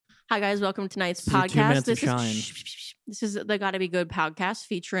Hi guys, welcome to tonight's This is your 2 podcast. minutes of shine. This is the Gotta Be Good podcast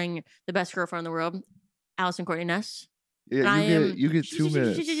featuring the best girlfriend in the world, Allison Courtney Ness. And Yeah, I you get 2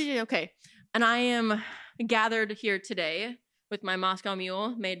 minutes. Okay. And I am gathered here today with my Moscow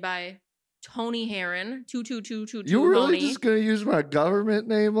Mule made by Tony Heron. 2222. You were really Tony. just gonna use my government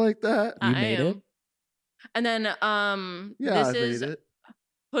name like that? You I made am. it? And then Yeah, this I is made it.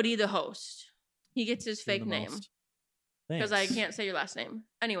 Hoodie the host. He gets his You're fake the name most. because I Thanks. can't say your last name.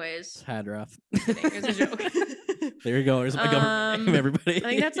 Anyways, Hadrath. kidding. It's a joke. There you go. There's my government name, everybody. I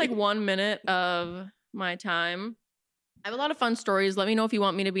think that's like 1 minute of my time. I have a lot of fun stories. Let me know if you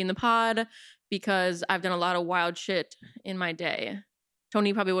want me to be in the pod because I've done a lot of wild shit in my day.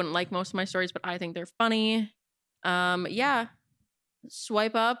 Tony probably wouldn't like most of my stories, but I think they're funny. Yeah.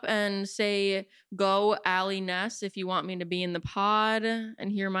 Swipe up and say go Allie Ness if you want me to be in the pod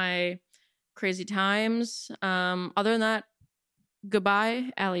and hear my crazy times. Other than that,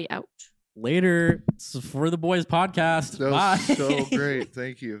 goodbye, Allie out. Later. It's for the boys podcast. That Bye. was so great.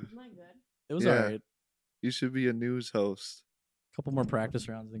 Thank you. Am I good? It was Yeah. all right. You should be a news host. Couple more practice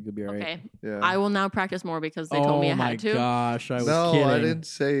rounds. I think it'll be all right. Okay. Yeah. I will now practice more because they told me I my had to. gosh. I was no, kidding. I didn't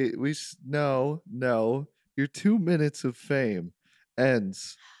say no. Your 2 minutes of fame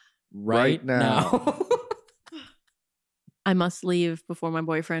ends. right now. I must leave before my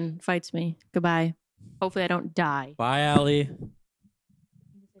boyfriend fights me. Goodbye. Hopefully I don't die. Bye, Allie.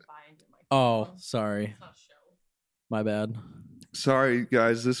 Oh, sorry. My bad. Sorry,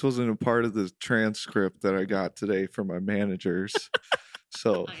 guys. This wasn't a part of the transcript that I got today from my managers.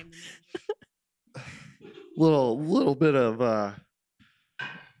 So I am the manager. little bit of Bye.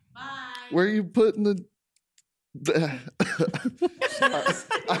 where you putting the Sorry,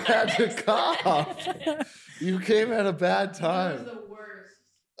 I had to cough. You came at a bad That time. was the worst.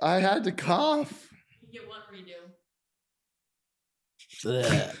 I had to cough. You get one redo.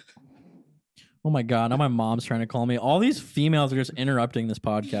 Ugh. Oh my god, now my mom's trying to call me. All these females are just interrupting this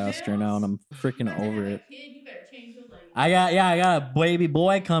podcast right now, and I'm freaking over it. Kid, you better change your language. I got a baby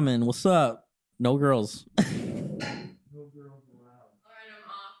boy coming. What's up? No girls. All right, I'm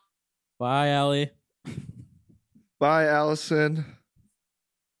off. Bye, Allie. Bye, Allison.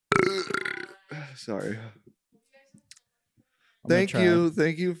 Sorry. I'm gonna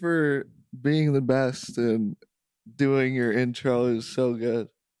Thank you for being the best and doing your intro is so good.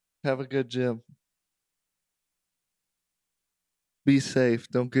 Have a good gym. Be safe.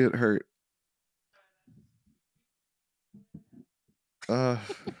 Don't get hurt.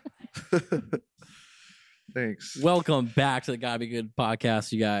 Thanks. Welcome back to the Gotta Be Good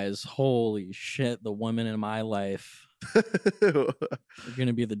podcast, you guys. Holy shit, the women in my life are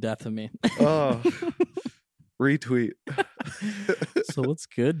gonna be the death of me. Oh, retweet. So what's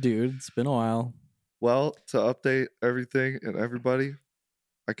good, dude? It's been a while. Well, to update everything and everybody,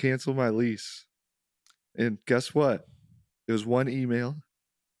 I canceled my lease. And guess what? It was one email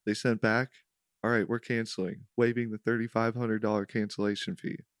they sent back. All right, we're canceling, waiving the $3,500 cancellation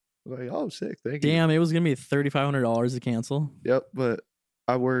fee. I was like, oh, sick. Thank you. Damn, it was gonna be $3,500 to cancel. Yep, but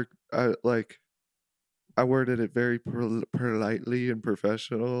I worded it very politely and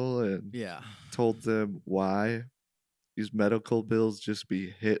professional and Yeah. told them why these medical bills just be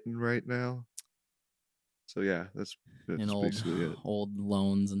hitting right now. So yeah, that's And basically it. old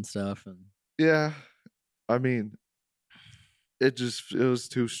loans and stuff. And Yeah, I mean, it was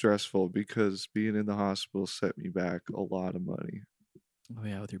too stressful because being in the hospital set me back a lot of money. oh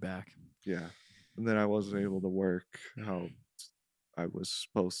yeah, with your back. Yeah, and then I wasn't able to work how I was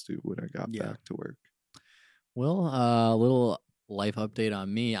supposed to when I got Yeah. back to work. Well, a little life update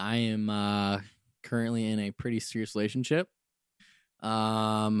on me. I am currently in a pretty serious relationship.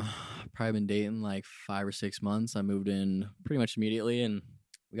 Probably been dating like 5 or 6 months. I moved in pretty much immediately, and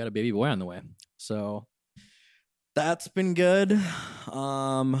we got a baby boy on the way. So that's been good. It's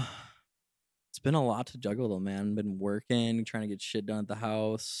been a lot to juggle though, man. Been working, trying to get shit done at the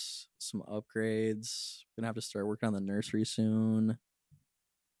house, some upgrades. Gonna have to start working on the nursery soon.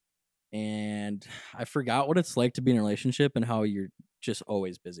 And I forgot what it's like to be in a relationship and how you're just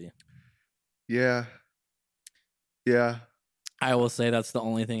always busy. Yeah. I will say that's the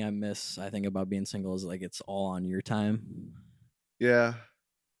only thing I miss, I think, about being single is like it's all on your time. Yeah.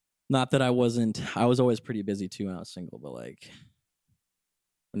 Not that I was always pretty busy too when I was single, but like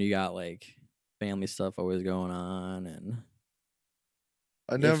when you got like family stuff always going on and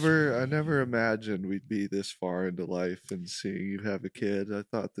I never imagined we'd be this far into life and seeing you have a kid. I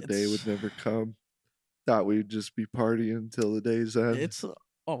thought the day would never come. Thought we'd just be partying until the day's end. it's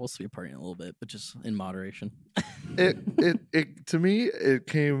almost to be partying a little bit, but just in moderation. It to me it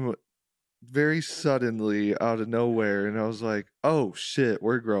came very suddenly out of nowhere, and I was like, "Oh shit,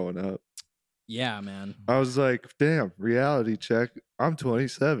 we're growing up." Yeah, man. I was like, "Damn, reality check. I'm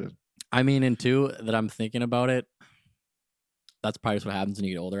 27." I mean, and two, that I'm thinking about it, that's probably just what happens when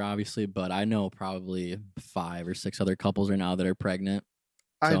you get older, obviously. But I know probably 5 or 6 other couples right now that are pregnant.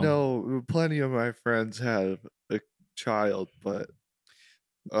 I So- know plenty of my friends have a child, but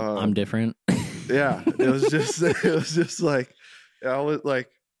I'm different. yeah, it was just like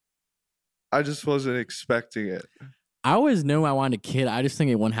I just wasn't expecting it. I always knew I wanted a kid. I just think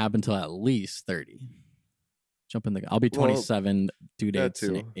it wouldn't happen until at least 30. Jump in the. I'll be 27. Due dates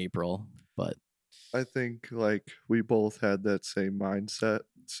in April, but I think like we both had that same mindset.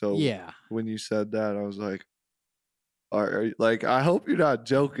 So yeah, when you said that, I was like, like I hope you're not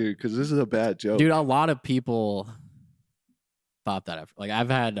joking because this is a bad joke, dude. A lot of people thought that. I've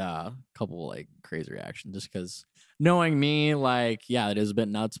had a couple like crazy reactions just because knowing me, like, yeah, it is a bit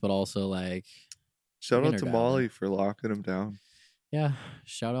nuts, but also like. Shout out to Molly for locking him down. Yeah,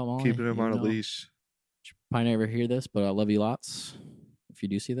 shout out Molly. Keeping him on a leash. She probably never hear this, but I love you lots if you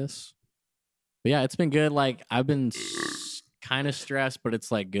do see this. But yeah, it's been good. Like, I've been kind of stressed, but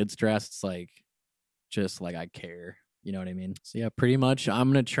it's like good stress. It's like just like I care. You know what I mean? So yeah, pretty much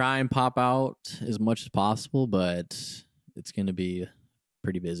I'm going to try and pop out as much as possible, but it's going to be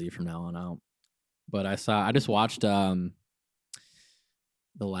pretty busy from now on out. But I just watched the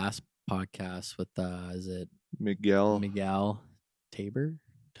last podcast with is it Miguel Tobar?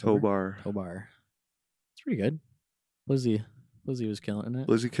 It's pretty good. Lizzie was killing it.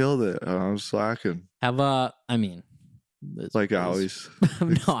 Lizzie killed it. I was slacking. I mean, like always.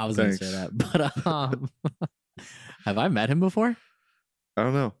 No, I was gonna say that, but have I met him before? I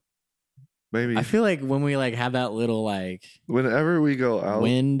don't know. Maybe. I feel like when we like have that little like whenever we go out,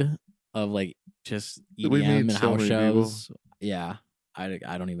 wind of like just EDM and house shows. People. Yeah. I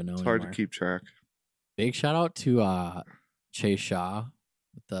don't even know. It's anymore. hard to keep track. Big shout out to Chase Shaw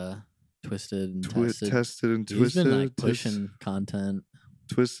with the Twisted and Tested. Tested and Twisted. He's been like pushing content.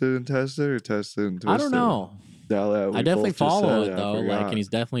 Twisted and Tested or Tested and Twisted? I don't know. I definitely follow it though. Like, and he's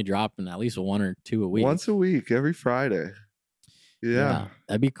definitely dropping at least 1 or 2 a week. Once a week, every Friday. Yeah.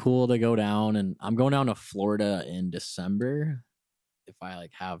 That'd be cool to go down. And I'm going down to Florida in December. If I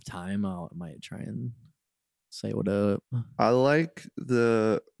like have time, I might try and say what up. I like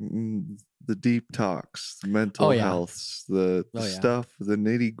the deep talks, the mental health, the stuff, the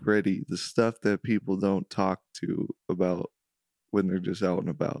nitty gritty, the stuff that people don't talk to about when they're just out and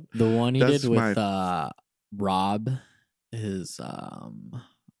about. The one he did with Rob, his I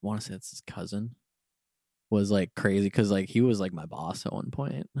want to say it's his cousin, was like crazy because like he was like my boss at one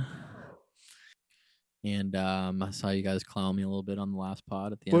point. And I saw you guys clown me a little bit on the last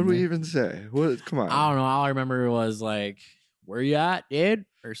pod at the end. What did we even say? What? Come on. I don't know. All I remember was like, "Where you at, dude?"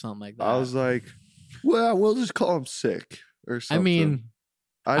 or something like that. I was like, "Well, we'll just call him sick or something." I mean,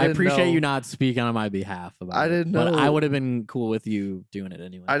 I appreciate you not speaking on my behalf about it. I didn't know. But I would have been cool with you doing it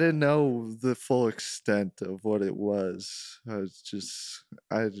anyway. I didn't know the full extent of what it was. I just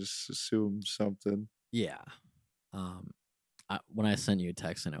assumed something. Yeah. When I sent you a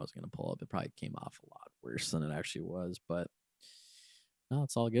text and I was going to pull up, it probably came off a lot worse than it actually was. But no,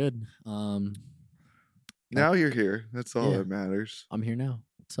 it's all good. Now you're here. That's all that matters. I'm here now.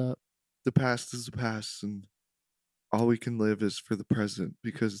 What's up? The past is the past, and all we can live is for the present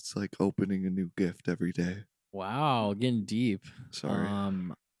because it's like opening a new gift every day. Wow, getting deep. Sorry.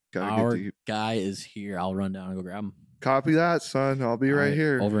 Our guy is here. I'll run down and go grab him. Copy that, son. I'll be right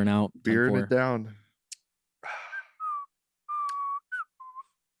here. Over and out. Beering it down.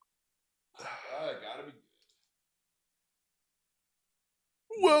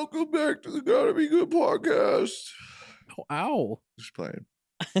 Welcome back to the Gotta Be Good podcast. Oh, ow. Just playing.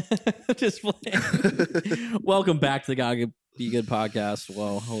 Just playing. Welcome back to the Gotta Be Good podcast.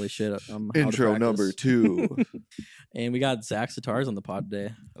 Whoa, holy shit. Intro number 2. And we got Zach Sitarz on the pod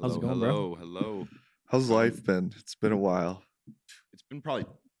today. How's it going, bro? Hello. How's life been? It's been a while. It's been probably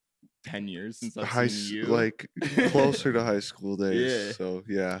 10 years since I've seen you. Like closer to high school days. Yeah. So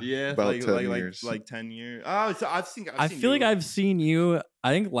yeah. Yeah. About 10 years. Like 10 years. Oh, so I feel like I've seen you.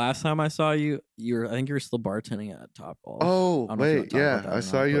 I think last time I saw you, you were still bartending at Top Golf. Oh, wait. Yeah. I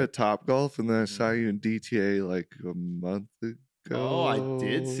saw you at Top Golf and then I saw you in DTA like a month ago. Oh, I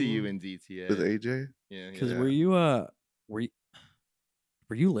did see you in DTA. With AJ? Yeah. Because were you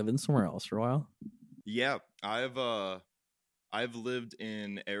living somewhere else for a while? Yeah. I've lived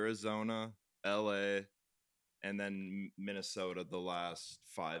in Arizona, LA, and then Minnesota the last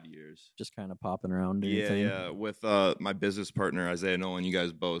 5 years. Just kind of popping around. Doing Yeah, thing. yeah. With my business partner Isaiah Nolan, you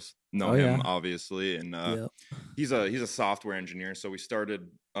guys both know Oh, him, yeah. obviously, and Yep. he's a software engineer. So we started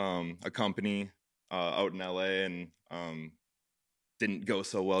a company out in LA, and didn't go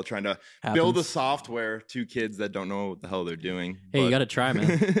so well trying to build a Happens. software to kids that don't know what the hell they're doing. Hey, you But- got to try,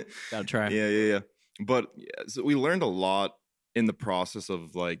 man. Got to try. Yeah. But so we learned a lot in the process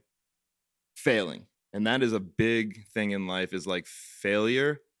of like failing. And that is a big thing in life, is like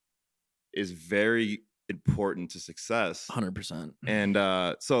failure is very important to success. 100%. And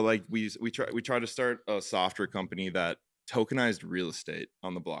so like we try to start a software company that tokenized real estate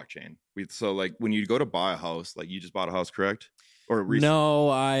on the blockchain. So like when you go to buy a house, like you just bought a house, correct? Or No,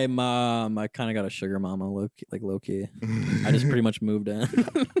 I kind of got a sugar mama low key. I just pretty much moved in.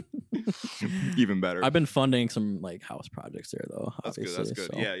 Even better. I've been funding some like house projects there though. That's good. Obviously, That's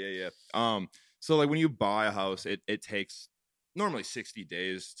good. so. Yeah. So like when you buy a house, it takes normally 60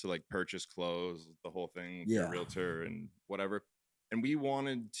 days to like purchase, close, the whole thing, Yeah. your realtor and whatever. And we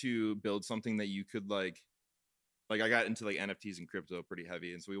wanted to build something that you could like I got into like NFTs and crypto pretty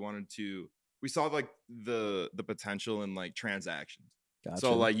heavy, and so we saw like the potential in like transactions. Gotcha.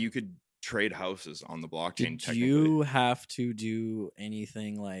 So like you could trade houses on the blockchain. Did you have to do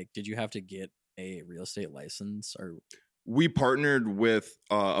anything like? Did you have to get a real estate license or? We partnered with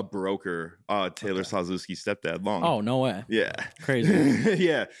a broker, Taylor Sazowski's stepdad, Long. Oh, no way. Yeah. Crazy.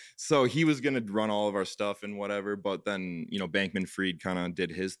 Yeah. So he was going to run all of our stuff and whatever, but then, Bankman Fried kind of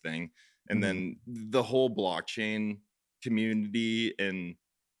did his thing. And then the whole blockchain community and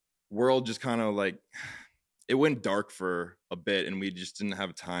world just kind of like, it went dark for a bit, and we just didn't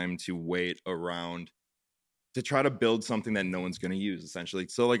have time to wait around to try to build something that no one's going to use, essentially.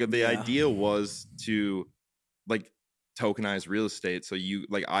 So like the idea was to like tokenize real estate, so you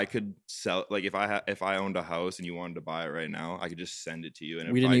like I could sell, like if I owned a house and you wanted to buy it right now, I could just send it to you,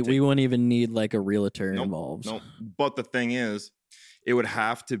 and we wouldn't even need like a realtor involved. No, but the thing is, it would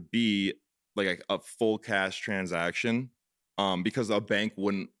have to be like a full cash transaction, because a bank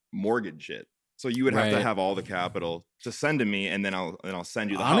wouldn't mortgage it. So you would have to have all the capital to send to me, and then I'll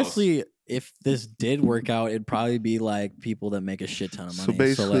send you the house. Honestly, if this did work out, it'd probably be like people that make a shit ton of money. So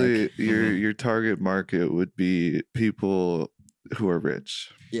basically, like, your target market would be people who are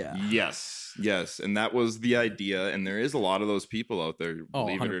rich. Yeah. Yes. And that was the idea. And there is a lot of those people out there,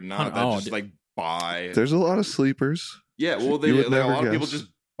 believe it or not, that just like buy. There's a lot of sleepers. Yeah. Well, You would like, a never lot of people guess.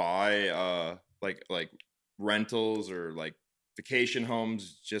 just buy like rentals or like vacation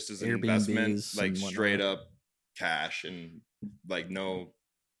homes just as an investment, Airbnbs like and whatnot. straight up cash, and like no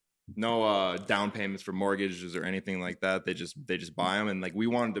down payments for mortgages or anything like that. They just buy them, and like we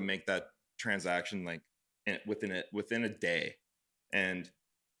wanted to make that transaction like within a day. And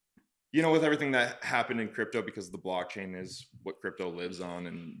with everything that happened in crypto, because the blockchain is what crypto lives on,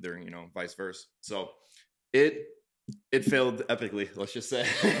 and they're vice versa. So it failed epically, let's just say.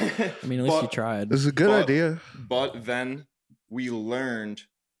 I mean, at least you tried. It's a good idea. But then we learned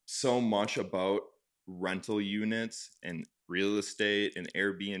so much about rental units and real estate and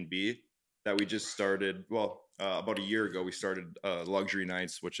Airbnb that we just started. Well, about a year ago, we started Luxury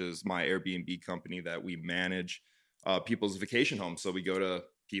Nights, which is my Airbnb company that we manage people's vacation homes. So we go to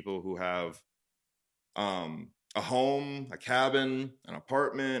people who have a home, a cabin, an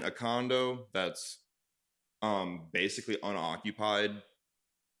apartment, a condo that's basically unoccupied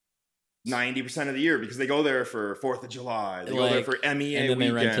 90% of the year, because they go there for 4th of July. They go there for MEA and then weekend.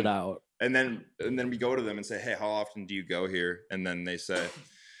 they rent it out. And then we go to them and say, hey, how often do you go here? And then they say,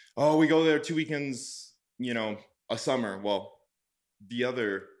 oh, we go there 2 weekends, a summer. Well, the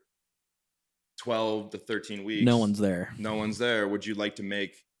other 12 to 13 weeks, No one's there. no one's there. Would you like to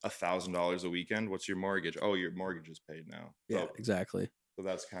make $1,000 a weekend? What's your mortgage? Oh, your mortgage is paid now. Yeah, exactly. So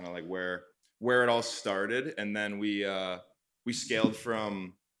that's kind of like where it all started. And then we scaled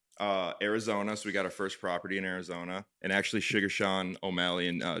from Arizona. So we got our first property in Arizona, and actually Sugar Sean O'Malley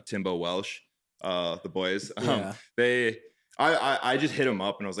and Timbo Welsh, the boys, Yeah. I just hit them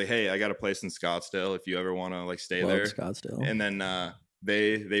up and I was like, hey, I got a place in Scottsdale if you ever want to like stay Love there. Scottsdale. And then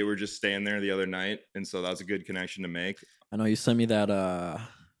they were just staying there the other night, and so that was a good connection to make. I know you sent me that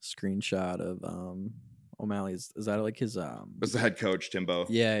screenshot of O'Malley's. Is that like his Was the head coach Timbo?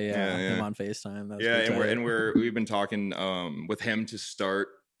 Yeah. Yeah. Him on FaceTime. That was Yeah, pretty and tight. we've been talking with him to start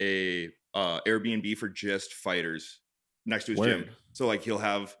a Airbnb for just fighters next to his gym. Word. So like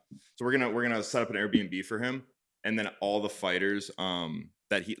we're gonna set up an Airbnb for him, and then all the fighters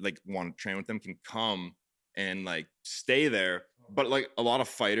that he like want to train with them can come and like stay there. But like a lot of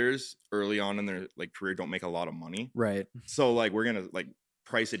fighters early on in their like career don't make a lot of money. Right. So like we're gonna like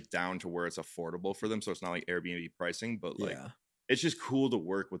price it down to where it's affordable for them, so it's not like Airbnb pricing, but like Yeah, it's just cool to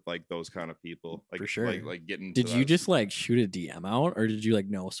work with like those kind of people, like for sure. like getting. Did you just like shoot a DM out, or did you like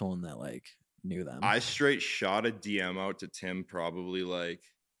know someone that like knew them? I straight shot a DM out to Tim probably like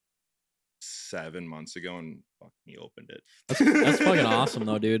 7 months ago, and fucking he opened it. That's fucking awesome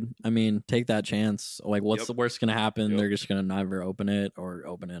though, dude. I mean, take that chance. Like, what's Yep. the worst gonna happen? Yep. They're just gonna never open it or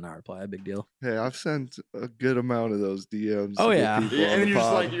open it and not reply. Big deal. Hey, I've sent a good amount of those DMs. Oh, to get yeah. people Yeah, on and the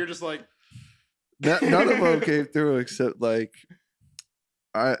pod. you're just like, None of them came through except like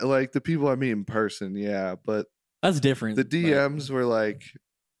I like the people I meet in person. Yeah, but That's different. the but- DMs were like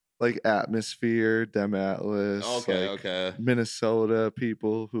Atmosphere, Dem Atlas, okay, like okay, Minnesota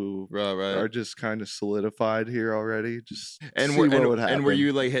people who right, right. are just kind of solidified here already. Just And see were what would happen. and were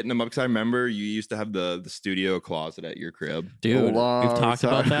you like hitting them up? Because I remember you used to have the studio closet at your crib. Dude, we've long talked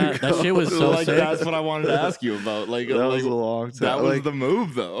about time that. That ago. shit was so like sick. that's what I wanted to ask you about. Like that was a long time. that was like, the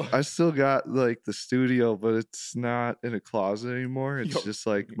move, though. I still got like the studio, but it's not in a closet anymore. It's Yo. just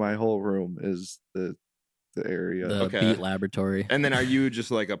like my whole room is the area. The Okay. Beat Laboratory. And then are you just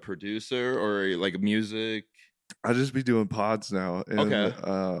like a producer or like music? I just be doing pods now. And,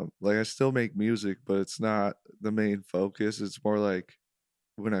 Okay. like I still make music, but it's not the main focus. It's more like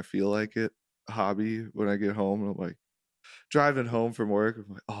when I feel like it, hobby. When I get home, I'm like driving home from work.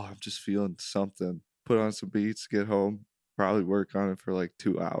 I'm like, oh, I'm just feeling something. Put on some beats, get home, probably work on it for like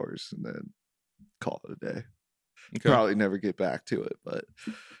 2 hours, and then call it a day. Okay. Probably never get back to it, but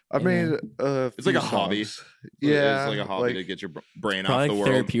I Yeah. made It's like few a hobby. songs. Yeah, it's like a hobby like, to get your brain off Probably the like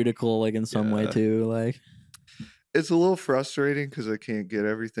world. therapeutical, like in some way Yeah. too. Like, it's a little frustrating because I can't get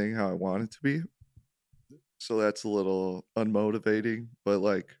everything how I want it to be. So that's a little unmotivating. But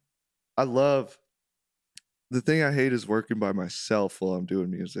like, I love the thing I hate is working by myself while I'm doing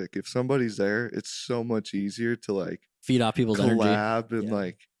music. If somebody's there, it's so much easier to like feed off people's energy. collab and Yeah.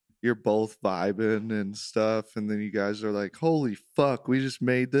 like you're both vibing and stuff. And then you guys are like, holy fuck, we just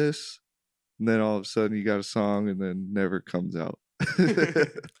made this. And then all of a sudden you got a song and then never comes out.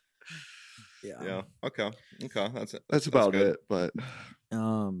 Yeah. Okay. That's about good. it. But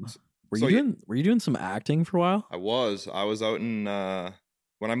Were So you doing some acting for a while? I was out in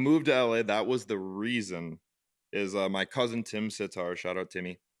when I moved to LA. That was the reason. Is my cousin Tim Sitarz, shout out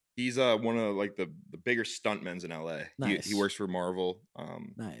Timmy. He's one of like the bigger stuntmen in LA. Nice. He works for Marvel.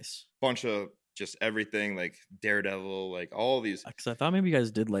 Nice. Bunch of just everything like Daredevil, like all these. Because I thought maybe you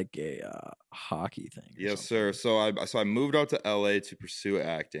guys did like a hockey thing. or Yes, something. sir. So I moved out to LA to pursue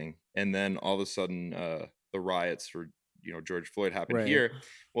acting, and then all of a sudden, the riots for George Floyd happened Right. here.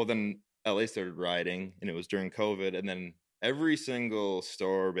 Well, then LA started rioting, and it was during COVID, and then every single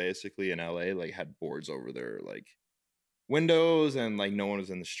store basically in LA like had boards over their like windows, and like no one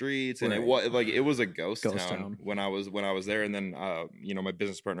was in the streets, and Right. it was a ghost Ghost town town. when I was there. And then my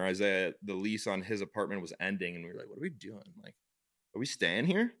business partner Isaiah, the lease on his apartment was ending, and we were like, what are we doing? Like, are we staying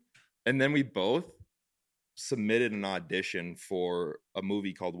here? And then we both submitted an audition for a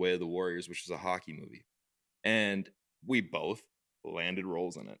movie called Way of the Warriors, which is a hockey movie, and we both landed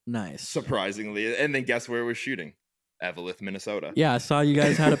roles in it, Nice. surprisingly. And then guess where it was shooting? Evelyn, Minnesota. Yeah, I saw you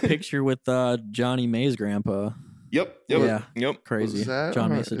guys had a picture with Johnny May's grandpa. Yep. Yeah. Yep. Crazy. is that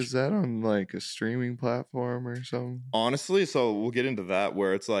John on, Mason. is that on like a streaming platform or something? Honestly, so we'll get into that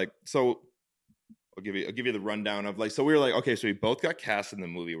where it's like, so I'll give you the rundown of like, so we were like, okay, so we both got cast in the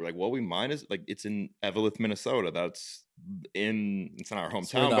movie. We're like, well, we mine is like, it's in Evelyn, Minnesota. It's in our where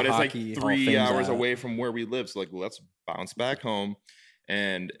hometown, the but it's like Hockey Hall of 3 Fame's hours at. away from where we live. So like, let's bounce back home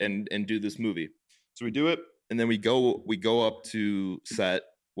and do this movie. So we do it, and then we go up to set,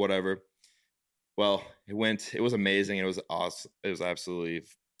 whatever. Well, it was amazing. It was awesome. It was absolutely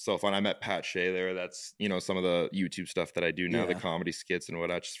so fun. I met Pat Shea there. That's, some of the YouTube stuff that I do now, the Yeah. comedy skits and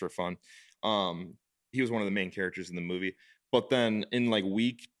whatnot, just for fun. He was one of the main characters in the movie. But then in like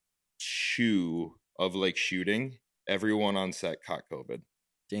week 2 of like shooting, everyone on set caught COVID.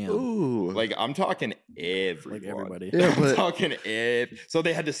 Damn. Ooh, Like I'm talking everyone. Like everybody. Yeah, I'm but- talking so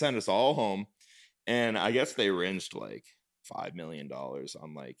they had to send us all home, and I guess they rinsed like $5 million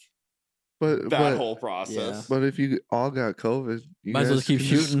on like but that whole process. but if you all got COVID, you Might as well guys just keep can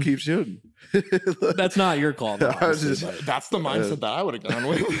shooting. Keep shooting. That's not your call. Though, I was obviously, just- but- That's the mindset that I would have gone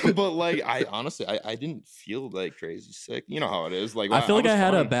with. But like, I honestly, I didn't feel like crazy sick. You know how it is. Like, I feel like I was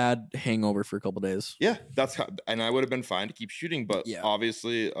had a fine. bad hangover for a couple days. Yeah, that's how, and I would have been fine to keep shooting. But Yeah.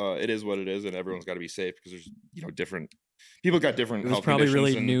 obviously, it is what it is, and everyone's got to be safe because there's different people got different. It was health probably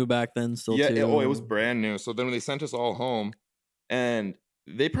really conditions and- new back then. Still, yeah, too. it was brand new. So then when they sent us all home, and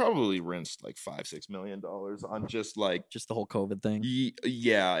they probably rinsed like $5-6 million on just like Just the whole COVID thing.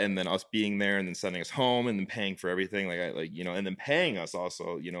 yeah, and then us being there and then sending us home and then paying for everything, and then paying us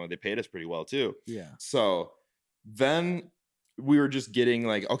also, they paid us pretty well too. Yeah. So then we were just getting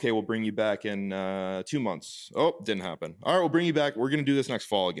like, okay, we'll bring you back in 2 months. Oh, didn't happen. All right, we'll bring you back. We're gonna do this next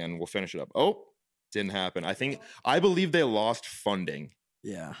fall again. We'll finish it up. Oh, didn't happen. I believe they lost funding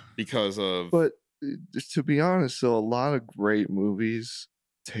Yeah. because of. But to be honest, though, a lot of great movies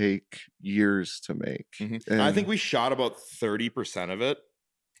take years to make. I think we shot about 30% of it.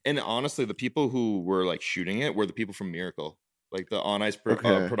 And honestly, the people who were like shooting it were the people from Miracle, like the On Ice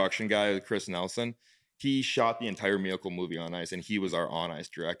production guy, Chris Nelson. He shot the entire Miracle movie on ice, and he was our On Ice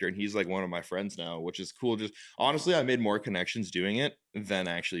director. And he's like one of my friends now, which is cool. Just honestly, I made more connections doing it than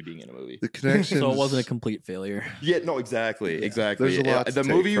actually being in a movie. The connections. So it wasn't a complete failure. Yeah, no, exactly. There's a lot to The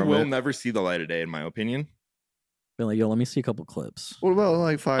take movie from will it. never see the light of day, in my opinion. Been like, yo, let me see a couple clips. What about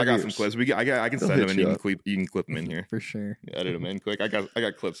like 5 I got years? some clips. I can They'll send them, hit and you you up. can clip them in here. For sure. Edit them in quick. I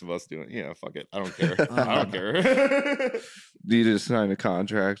got clips of us doing. Yeah, fuck it. I don't care. I don't care. Need to sign a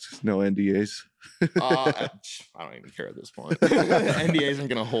contract. No NDAs. I don't even care at this point. NDAs ain't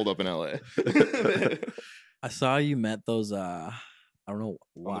gonna hold up in LA. I saw you met those I don't know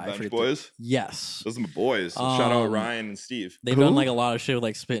why. On I the bench forget boys. Yes. Those are my boys. Shout out Ryan and Steve. They've Who? done like a lot of shit with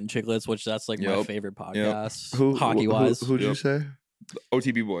like Spit and Chicklets, which that's like my Yep. favorite Yep. podcast. Hockey wise. Who'd you Yep. say?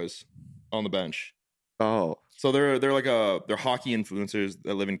 OTB boys on the bench. Oh, So they're they're hockey influencers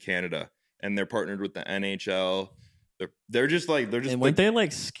that live in Canada, and they're partnered with the NHL. They're just And weren't they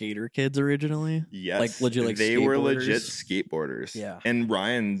like skater kids originally? Yes, Like, legit, like, they were skateboarders? legit skateboarders. Yeah. And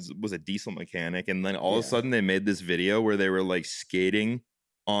Ryan's was a diesel mechanic, and then all of a Yeah. sudden they made this video where they were like skating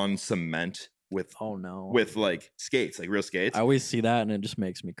on cement with Oh no. like skates, like real skates. I always see that and it just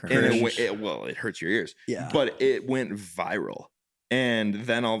makes me cringe. And it hurts your ears. Yeah. But it went viral. And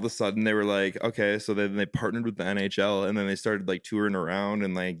then all of a sudden they were like, okay, so then they partnered with the NHL, and then they started like touring around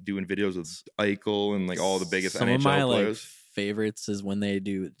and like doing videos with Eichel and like all the biggest Some NHL of my like players. favorites is when they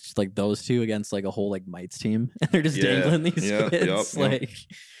do just like those two against like a whole like Mites team and they're just Yeah, dangling these yeah, kids. yep. Like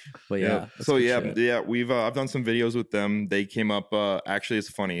but yeah. Yeah. that's So good yeah, shit. we've I've done some videos with them. They came up. Actually, it's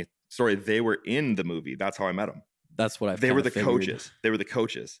a funny story. They were in the movie. That's how I met them. That's what I They were the coaches. They were the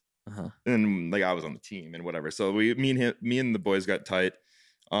coaches, Uh-huh. and like I was on the team and whatever. So me and the boys got tight.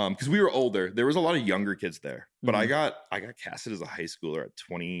 Because we were older. There was a lot of younger kids there, but I got casted as a high schooler at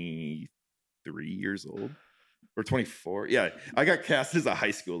 23 years old. Or 24. Yeah, I got cast as a high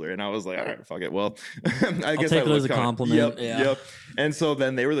schooler, and I was like, all right, fuck it. Well, I guess take it as a look kinda- compliment, Yep, yeah. yep. And so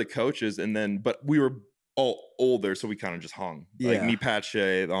then they were the coaches, but we were all older, so we kind of just hung. Like Yeah. me, Pat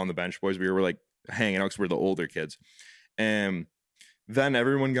Shea, on the bench boys, we were like hanging out because we're the older kids. And then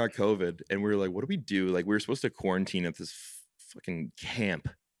everyone got COVID, and we were like, what do we do? Like we were supposed to quarantine at this fucking camp,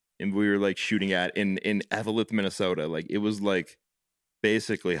 and we were like shooting at in Evelyn, Minnesota. Like it was like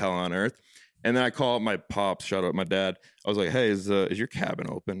basically hell on earth. And then I call up my pops, shout out my dad. I was like, hey, is your cabin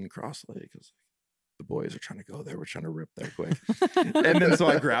open in Cross Lake? Because the boys are trying to go there. We're trying to rip there quick. And then so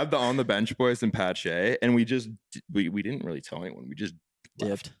I grabbed the On the Bench boys and Pat Shea, and we didn't really tell anyone. We just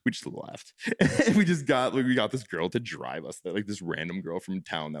left. Dipped. We just left. And we got this girl to drive us there, like this random girl from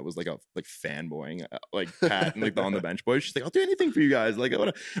town that was like fanboying like Pat and like the On the Bench boys. She's like, I'll do anything for you guys. Like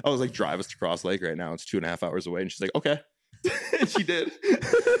I was like, drive us to Cross Lake right now. It's 2.5 hours away. And she's like, okay. And she did.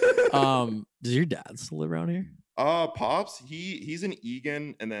 Does your dad still live around here? Pops, he's in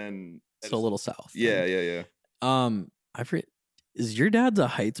Egan, and then Still a little south. yeah. I forget. Is your dad's a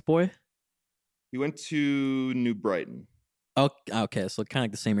Heights boy? He went to New Brighton. Oh, okay. So kind of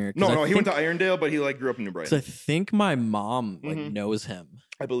like the same area. 'Cause No, I he went to think- Irondale, but he like grew up in New 'cause Brighton. I think my mom like Mhm. knows him.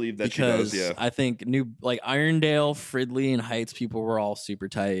 I believe that Because she does. Yeah. I think Irondale, Fridley, and Heights people were all super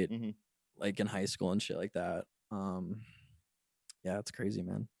tight, Mhm. like in high school and shit like that. Yeah, it's crazy,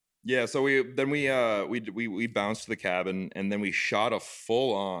 man. Yeah, so we bounced to the cabin, and then we shot a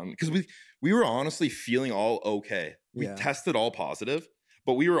full on because we were honestly feeling all okay. We Yeah. tested all positive,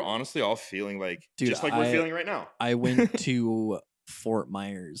 but we were honestly all feeling like Dude, just like we're feeling right now. I went to Fort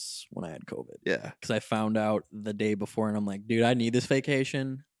Myers when I had COVID Yeah, because I found out the day before, and I'm like, dude, I need this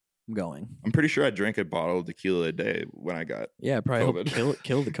vacation. I'm going. I'm pretty sure I drank a bottle of tequila a day when I got. Yeah, probably COVID. help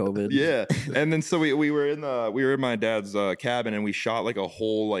kill the COVID. Yeah, and then so we were in my dad's cabin, and we shot like a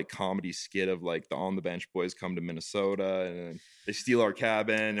whole like comedy skit of like the On the Bench boys come to Minnesota and they steal our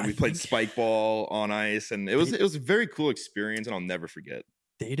cabin, and I we played think- spike ball on ice, and it was a very cool experience, and I'll never forget.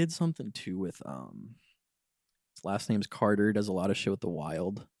 They did something too with his last name's Carter. Does a lot of shit with the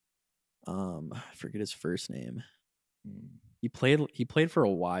Wild. I forget his first name. He played for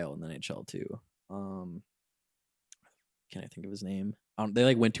a while in the NHL too. can't I think of his name? They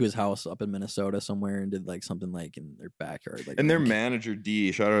like went to his house up in Minnesota somewhere and did like something like in their backyard. Like, And their rink. manager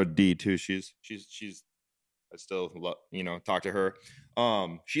D, shout out D too. She's I still talk to her.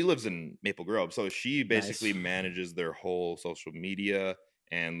 She lives in Maple Grove, so she basically manages their whole social media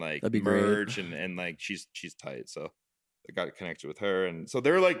and like That'd be merch great. and like she's tight. So I got connected with her, and so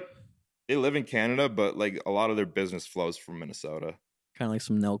they're like they live in Canada, but like a lot of their business flows from Minnesota. Kind of like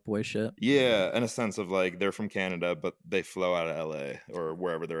some Nelk Boy shit. Yeah, in a sense of like they're from Canada, but they flow out of LA or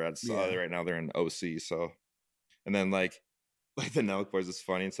wherever they're at. So Yeah. right now they're in OC. So, and then like the Nelk Boys is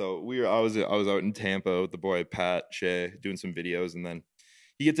funny. So I was out in Tampa with the boy Pat Shea doing some videos, and then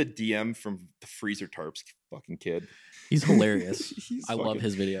he gets a DM from the Freezer Tarps fucking kid. He's hilarious. He's I love fucking-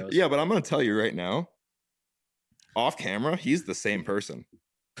 his videos. Yeah, but I'm gonna tell you right now, off camera, he's the same person.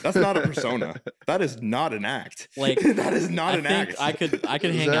 That's not a persona. That is not an act. Like, that is not I an think act. I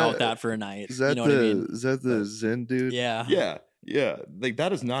could Is hang out with that- that for a night. Is that you know what I mean? is that the Zen dude? Yeah. Yeah. Like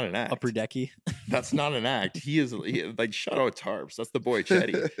that is not an act. Upper decky. That's not an act. He like shout out Tarps. That's the boy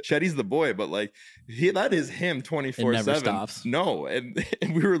Chetty. Chetty's the boy, but like that is him 24/7. stops. No, and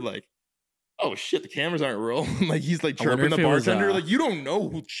we were like, oh shit, the cameras aren't rolling. Like he's like I wonder chirping the if it was, bartender. Like you don't know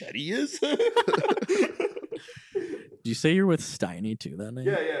who Chetty is. Did you say you're with Steiny too that night?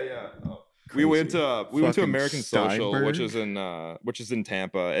 Yeah. Oh. We went to Fucking American Social, which Steinberg? is in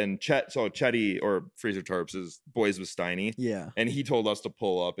Tampa, and Chetty or Freezer Tarps is boys with Steiny. Yeah. And he told us to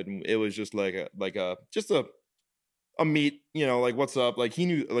pull up, and it was just like a meet, you know, like what's up. Like he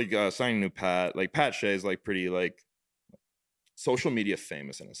knew, like Steiny knew Pat. Like Pat Shea is like pretty like social media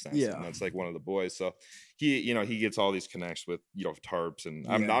famous in a sense, Yeah. and that's like one of the boys. So he gets all these connects with Tarps, and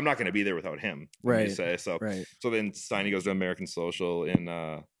I'm Yeah. not going to be there without him. let me Right. say so. Right. So then Steiny goes to American Social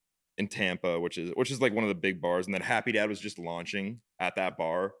in Tampa, which is like one of the big bars, and then Happy Dad was just launching at that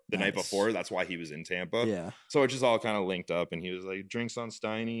bar the night Nice. before. That's why he was in Tampa. Yeah. So it just all kind of linked up, and he was like drinks on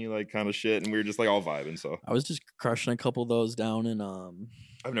Steiny, like kind of shit, and we were just like all vibing. So I was just crushing a couple of those down in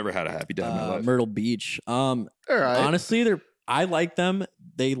I've never had a Happy Dad in my life. Myrtle Beach. All right. Honestly, I like them.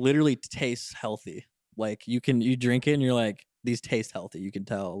 They literally taste healthy. Like you drink it and you're like, these taste healthy. You can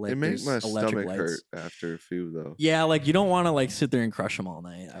tell. Like It made there's my electric stomach lights. hurt after a few though. Yeah, like you don't want to like sit there and crush them all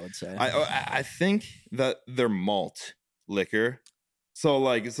night. I would say. I think that they're malt liquor. So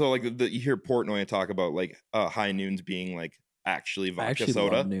like you hear Portnoy talk about like High Noons being like actually I vodka actually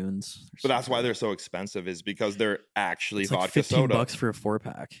soda. love Noons. They're But so that's why good. they're so expensive, is because they're actually It's like vodka $15 soda. for a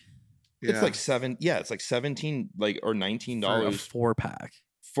 4-pack. Yeah. It's like it's like $17 or $19 For a 4-pack.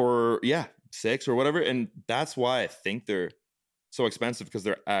 for 6 or whatever, and that's why I think they're so expensive, because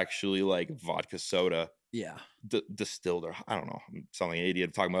they're actually like vodka soda Yeah. distilled. Or I don't know, I'm sounding like an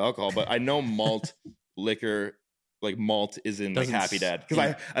idiot talking about alcohol, but I know malt liquor, like malt is in like Doesn't Happy Dad,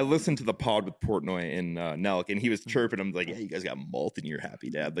 because I listened to the pod with Portnoy and Nelk, and he was chirping. I'm like, yeah, you guys got malt in your Happy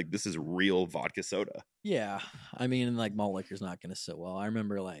Dad. Like this is real vodka soda. Yeah. I mean, like malt liquor's not gonna sit well. I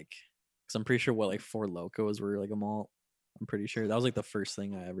remember like, because I'm pretty sure like Four Locos were like a malt. I'm pretty sure that was like the first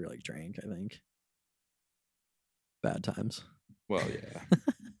thing I ever like drank. I think. Bad times. Well, yeah,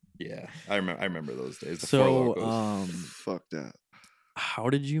 yeah, I remember those days. The Four So, Locos. Fuck that. how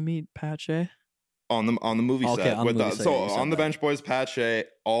did you meet Pat Shea? on the movie Okay, set on the with movie set, so yeah, you said on the that. Bench Boys, Pat Shea,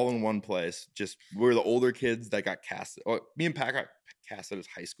 all in one place. Just we're the older kids that got cast. Me and Pat got casted as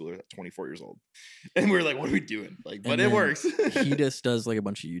high schoolers at 24 years old, and we were like, "What are we doing?" Like, but And it then works. He just does like a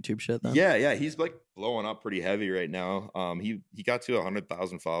bunch of YouTube shit. Then yeah, he's like blowing up pretty heavy right now. He got to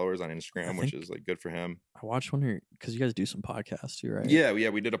 100,000 followers on Instagram, which think- is like good for him. I watched one here because you guys do some podcasts too, right? Yeah,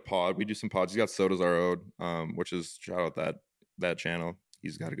 we did a pod. We do some pods. He's got Soda's Our Ode, which is shout out that channel.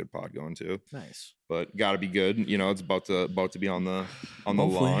 He's got a good pod going too. Nice. But got to be good. You know, it's about to be on the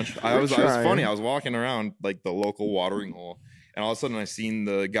Hopefully. launch. I We're was trying. funny. I was walking around like the local watering hole, and all of a sudden I seen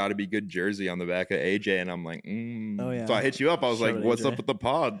the "Got to Be Good" jersey on the back of AJ, and I'm like, Oh, yeah. So I hit you up. I was Shout like, out "What's AJ. up with the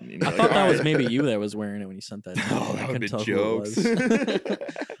pod?" And you're I like, thought that "All was right." maybe you that was wearing it when you sent that. to me. Oh, I that would couldn't be tell who it jokes.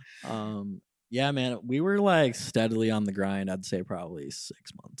 was. Yeah, man, we were like steadily on the grind. I'd say probably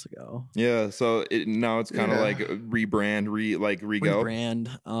 6 months ago. Yeah. So now it's kind of Yeah. like rebrand, re-go. Rebrand.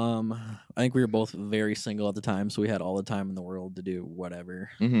 I think we were both very single at the time, so we had all the time in the world to do whatever.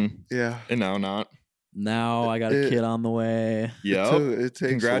 Mm-hmm. Yeah. And now not. Now I got a It- kid on the way. Yeah. It takes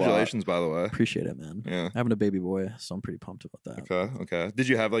Congratulations, by the way. Appreciate it, man. Yeah. Having a baby boy, so I'm pretty pumped about that. Okay. Did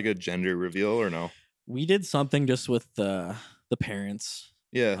you have like a gender reveal or no? We did something just with the parents.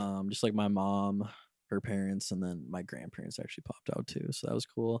 Yeah. Just like my mom, her parents, and then my grandparents actually popped out too. So that was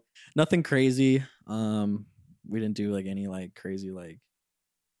cool. Nothing crazy. We didn't do like any like crazy like,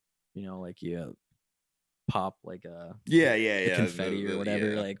 like pop like a yeah. confetti or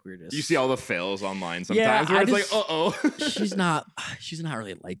whatever. yeah. Like we're just You see all the fails online Yeah, sometimes where I it's just- like, uh-oh. she's not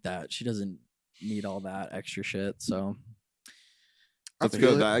really like that. She doesn't need all that extra shit. So That's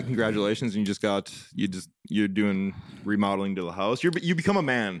feel good. it. Congratulations. You're doing remodeling to the house. You become a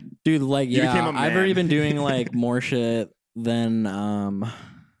man. dude, like You became a I've already man. been doing like more shit than I'm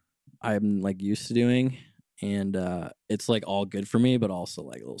like used to doing. And it's like all good for me, but also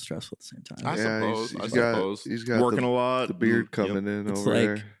like a little stressful at the same time. I suppose. he's got Working a lot. the beard Yep. coming in It's over like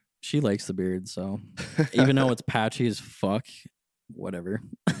there. she likes the beard, so even though it's patchy as fuck, whatever.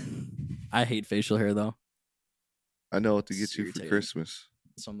 I hate facial hair though. I know what to get It's you for irritating. Christmas.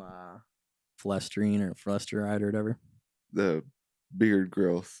 Some Flesterine or Flesteride or whatever. The beard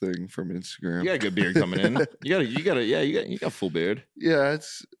growth thing from Instagram. You got a good beard coming in. You got full beard. Yeah,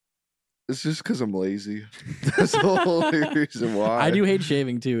 it's just because I'm lazy. That's the only reason why. I do hate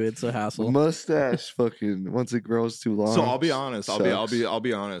shaving too. It's a hassle. Mustache fucking once it grows too long. So I'll be honest. I'll sucks.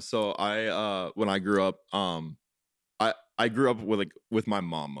 be honest. So I when I grew up, I grew up with my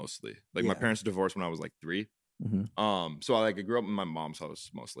mom mostly. Like my Yeah. parents divorced when I was like 3. Mhm. So I grew up in my mom's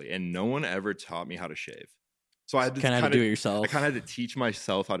house mostly, and no one ever taught me how to shave. So I had to Kind of have to do it yourself. I kind of had to teach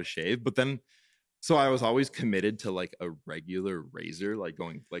myself how to shave, but then so I was always committed to like a regular razor, like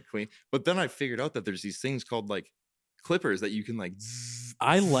going like clean. But then I figured out that there's these things called like clippers that you can like.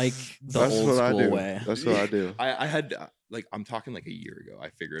 I like the That's old what I school do. way. That's what I do. I had like I'm talking like a year ago. I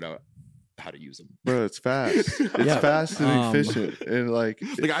figured out how to use them. Bro, it's fast. It's Yeah. fast and efficient. And like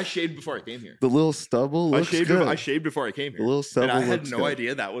Like I shaved before I came here. the little stubble looks good. I shaved before I came The here. little stubble And I had looks no good.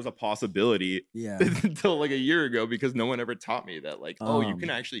 idea that was a possibility Yeah. until like a year ago because no one ever taught me that. Like, oh, you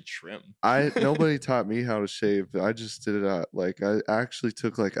can Um, actually trim. Nobody taught me how to shave. I just did it out. Like I actually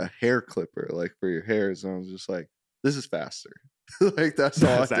took like a hair clipper, like for your hairs, and I was just like, this is faster. Like that's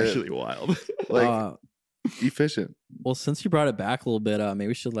all That's I did. actually wild. Like efficient. Well, since you brought it back a little bit, maybe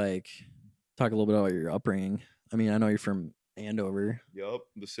we should like talk a little bit about your upbringing. I mean, I know you're from Andover. Yup,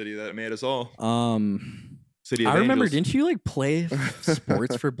 the city that made us all. City of I remember, Angels. didn't you like play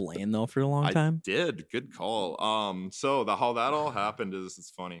sports for Blaine though for a long time? I did. Good call. So how that all happened is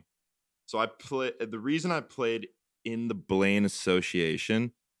it's funny. So the reason I played in the Blaine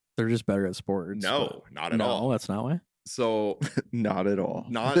Association. They're just better at sports. No, but- not at no, all. that's not why. So Not at all.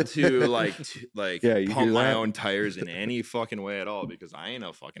 not to Yeah, you pump hear my that? own tires in any fucking way at all because I ain't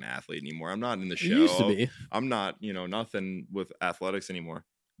a fucking athlete anymore. I'm not in the show. You used to be. I'm not, nothing with athletics anymore.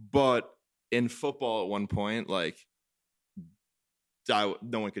 But in football at one point, like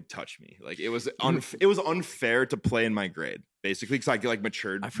no one could touch me. Like it was unfair to play in my grade, basically, because I like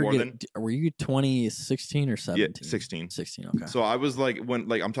matured I more forget. than Were you 2016 or 17? 16. 16. Okay. So I was like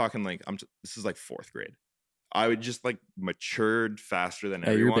I'm talking like this is like 4th grade. I would just like matured faster than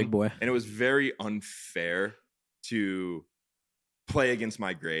Hey, everyone. you're a big boy. And it was very unfair to play against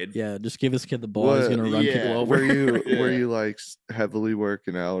my grade. Yeah, just give this kid the ball. He's What- gonna run yeah. people over. Were Yeah. you like heavily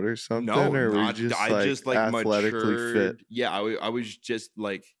working out or something? No, or were not, you just I like just like athletically matured. fit? Yeah, I was just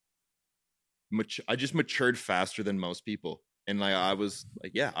like I just matured faster than most people. And like I was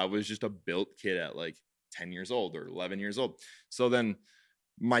just a built kid at like 10 years old or 11 years old. So then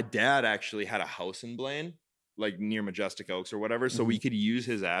my dad actually had a house in Blaine, like near Majestic Oaks or whatever. So we could use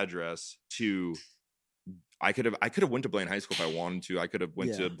his address to I could have went to Blaine High School if I wanted to. I could have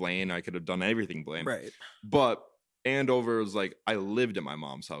went Yeah. to Blaine. I could have done everything Blaine. Right. But Andover was like I lived at my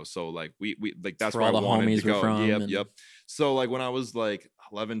mom's house, so like we like that's Where where I all the wanted homies to were go. from Yep, and- yep. So like when I was like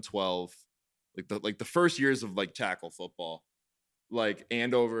 11, 12, like the first years of like tackle football, like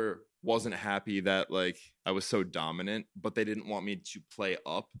Andover wasn't happy that like I was so dominant, but they didn't want me to play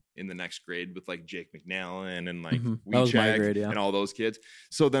up in the next grade with like Jake McNallen and like Mhm. That was my Weechag grade, yeah. and all those kids.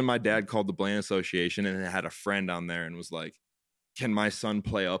 So then my dad called the Blaine Association and had a friend on there and was like, "Can my son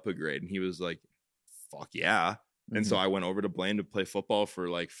play up a grade?" And he was like, "Fuck yeah." And so I went over to Blaine to play football for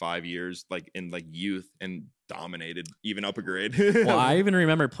like 5 years, like in like youth, and dominated even up a grade. Well, I even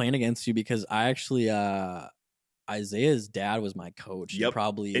remember playing against you because I actually Isaiah's dad was my coach. Yep.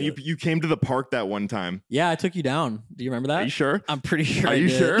 Probably. and you came to the park that one time. Yeah, I took you down. Do you remember Are that? you sure? I'm pretty sure. Are I you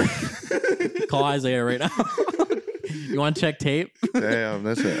did. sure? Call Isaiah right now. You want to check tape? Damn,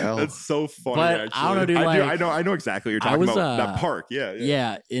 that's an L. That's so funny. But actually. I don't know, dude, like- I know exactly what you're I talking was, about. That park, yeah.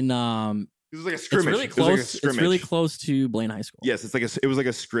 Yeah. In It was like a it's scrimmage. really It was like a close. It's really scrimmage. close to Blaine High School. Yes, it was like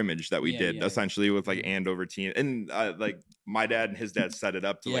a scrimmage that we Yeah, did yeah, essentially with like Andover team, and like my dad and his dad set it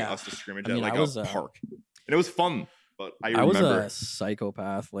up to like Yeah. us to scrimmage I mean, at like I was, a park, and it was fun. But I I was remember a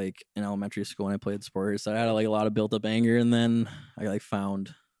psychopath like in elementary school when I played sports. I had like a lot of built up anger, and then I like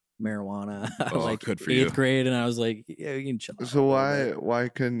found marijuana Oh, like good for 8th you. grade, and I was like, yeah, you can chill. So why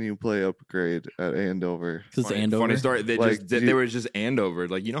couldn't you play upgrade at Andover? Because it's Funny, Andover. funny story. They Like, they were just Andover.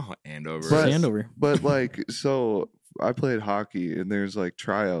 Like, you know how Andover But- is. Andover. But like, so I played hockey and there's like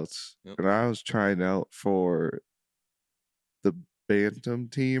tryouts, Yep. and I was trying out for the bantam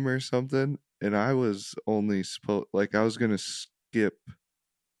team or something, and I was only supposed I was gonna skip.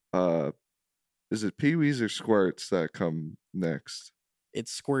 Is it peewees or squirts that come next? It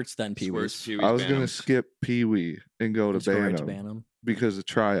squirts then Squirts, peewees. Pee-wees, I was gonna Bantams. skip peewee and go to Just go right to bantam Bantam. because of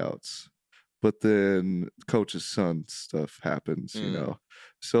tryouts. But then coach's son stuff happens, you Mm. know.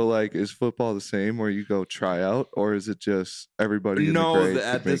 So like, is football the same where you go try out, or is it just everybody? In No, the grade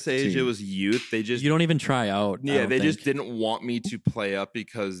at could this make the age, it team? was youth. They just You don't even try out. I yeah, don't they just think. didn't want me to play up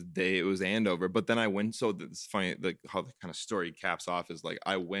because it was Andover. But then I went. So it's funny, like how the kind of story caps off is like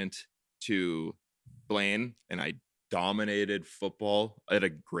I went to Blaine and I dominated football at a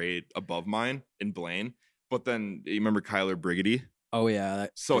grade above mine in Blaine. But then you remember Kyler Briggity? Oh yeah.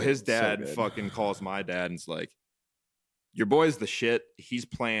 So dude, his dad good. fucking calls my dad and it's like, "Your boy's the shit. He's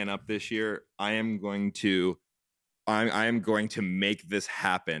playing up this year. I am going to make this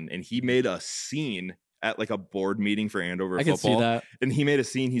happen." And he made a scene at like a board meeting for Andover I can football. see that. And he made a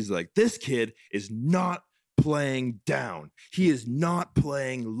scene. He's like, "This kid is not playing down. He is not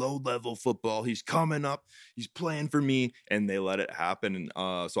playing low-level football. He's coming up. He's playing for me." And they let it happen. And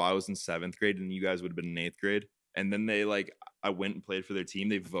so I was in 7th grade and you guys would have been in 8th grade. And then I went and played for their team.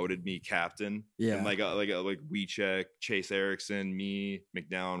 They voted me captain. Yeah. And like Weechek, Chase Erickson, me,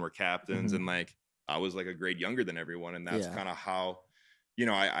 McDowell were captains. Mhm. And like I was like a grade younger than everyone. And that's Yeah. kind of how, you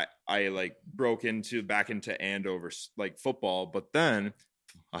know, I like broke back into Andover like football. But then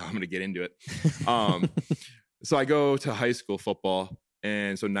I'm gonna get into it. So I go to high school football,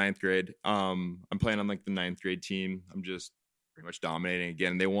 and so 9th grade. I'm playing on like the 9th grade team. I'm just pretty much dominating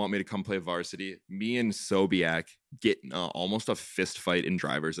again. They want me to come play varsity. Me and Sobiak get almost a fist fight in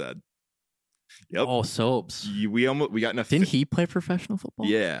driver's ed. Yep. Oh, Soaps. We got in a Didn't he play professional football?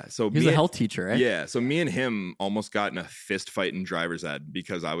 Yeah. So He was a health teacher, right? Yeah. So me and him almost got in a fist fight in driver's ed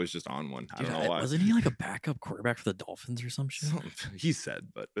because I was just on one. I Dude, don't know why. Wasn't he like a backup quarterback for the Dolphins or some shit? He said,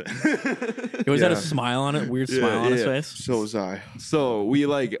 but He always had a Yeah. smile on it, weird Yeah, smile on his yeah. face. So was I. So we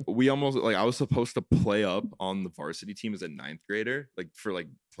almost I was supposed to play up on the varsity team as a 9th grader, like for like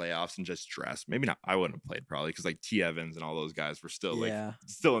playoffs and just dress. Maybe not. I wouldn't have played probably because like T. Evans and all those guys were still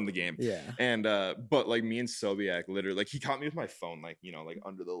still in the game. Yeah. And but like me and Sobiak literally like he caught me with my phone like like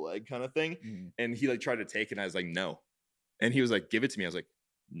under the leg kind of thing, and he like tried to take it and I was like no, and he was like give it to me. I was like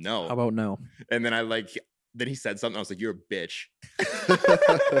no. How about no? And then then he said something. I was like, "You're a bitch."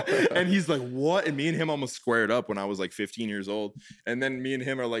 And he's like, "What?" And me and him almost squared up when I was like 15 years old. And then me and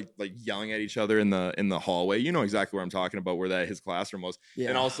him are like yelling at each other in the hallway. You know exactly where I'm talking about, where his classroom was. Yeah.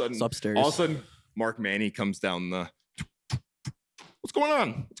 And all of a sudden, It's upstairs. all of a sudden, Mark Manny comes down the. What's going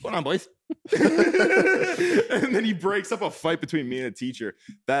on? What's going on, boys? And then he breaks up a fight between me and a teacher.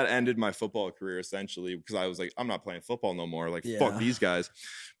 That ended my football career essentially because I was like, I'm not playing football no more. Like, fuck Yeah. these guys.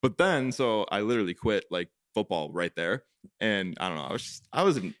 But then, so I literally quit like football right there. And I don't know. I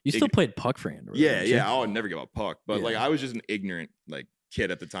was an You still played puck for Andover. yeah, didn't you? yeah. I would never give up puck. But like Yeah. I was just an ignorant like kid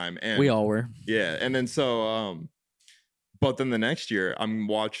at the time. And We all were. yeah. And then so but then the next year I'm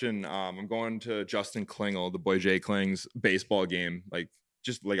watching I'm going to Justin Klingel, the boy Jay Kling's baseball game. Like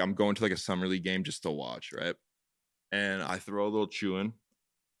just like I'm going to like a summer league game just to watch, right? And I throw a little chewing,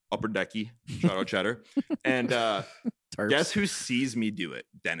 upper decky, shout out Cheddar. And Tarps. guess who sees me do it?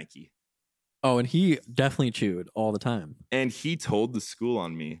 Denicky. Oh, and he definitely chewed all the time. And he told the school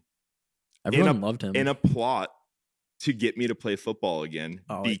on me Everyone loved him. in a plot to get me to play football again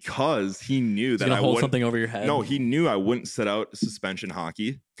Oh, because he knew He's that gonna I hold wouldn't. something over your head. No, he knew I wouldn't sit out suspension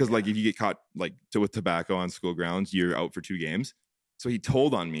hockey because, like, if you get caught like with tobacco on school grounds, you're out for 2 games. So he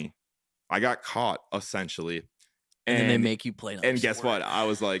told on me. I got caught essentially, and then they make you play. another and guess sport. what? I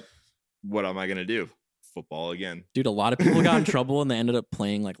was like, "What am I gonna do? Football again?" Dude, a lot of people got in trouble and they ended up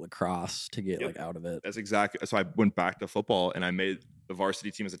playing like lacrosse to get Yep. like out of it. That's exactly. So I went back to football and I made the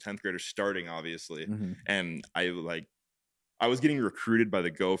varsity team as a 10th grader, starting obviously, Mhm. and I was getting recruited by the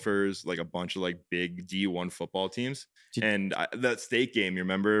Gophers, like a bunch of like big D1 football teams. Did- And that state game, you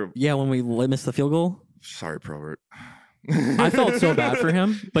remember? Yeah, when we missed the field goal, Sorry, Probert. I felt so bad for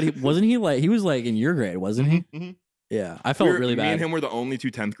him. But he was like in your grade, wasn't he? Mhm. Yeah, I felt really Me bad. and him were the only 2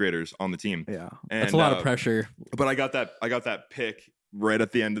 10th graders on the team. Yeah, And, that's a lot of pressure. But I got that pick right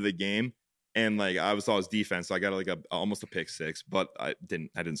at the end of the game, and like I saw his defense, so I got like almost a pick 6, but I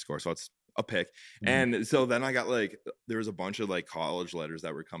didn't score, so it's a pick. Mhm. And so then I got there was a bunch of like college letters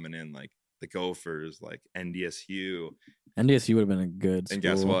that were coming in, like the Gophers, like NDSU, NDSU would have been a good school. And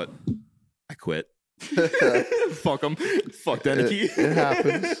guess what? I quit. Fuck them. Fuck Denicky. It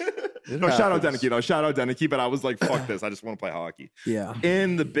happens. No, shout out Denicky though. Shout out Denicky, but I was like, fuck this. I just want to play hockey. Yeah.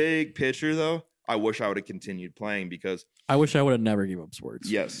 In the big picture though, I wish I would have continued playing because I wish I would have never gave up sports.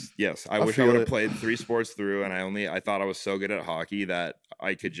 yes. I wish I feel would have it. played 3 sports through, and I thought I was so good at hockey that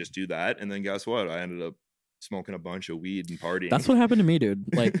I could just do that. And then guess what? I ended up smoking a bunch of weed and partying. That's what happened to me,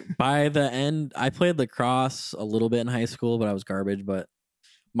 dude. Like by the end, I played lacrosse a little bit in high school, but I was garbage. But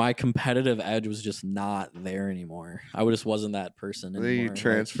my competitive edge was just not there anymore. I just wasn't that person Then anymore. you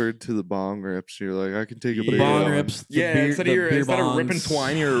transferred to the bong rips. You're like, I can take a Yeah. beer. Bong on. rips. the Yeah, beer- instead the of beer ripping bongs,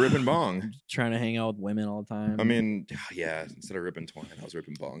 twine, you're ripping bong. trying to hang out with women all the time. I mean, yeah, instead of ripping twine, I was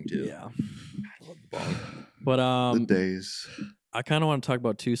ripping bong too. yeah. I love the bong. But The days. I kind of want to talk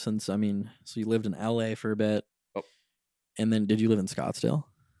about too, since so you lived in LA for a bit. Oh. And then did you live in Scottsdale?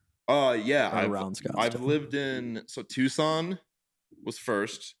 Yeah, Or around Scottsdale? I've lived in Tucson was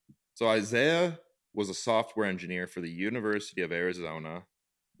first. So Isaiah was a software engineer for the University of Arizona,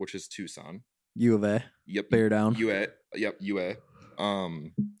 which is Tucson. U of A. Yep. Bear down. UA. Yep, UA.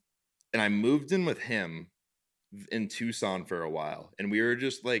 And I moved in with him in Tucson for a while, and we were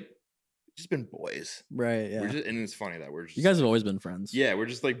just been boys. Right. Yeah. And it's funny that we're just You guys have always been friends. yeah, we're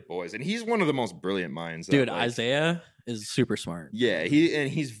just like boys, and he's one of the most brilliant minds, that, Dude, like- Isaiah is super smart. Yeah,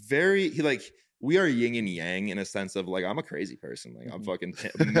 he's very we are yin and yang in a sense of like I'm a crazy person. Like I'm fucking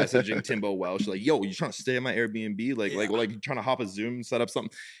messaging Timbo Welsh like, "Yo, you trying to stay at my Airbnb? Like you trying to hop a Zoom, set up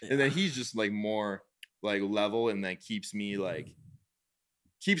something?" And then he's just like more like level, and then keeps me like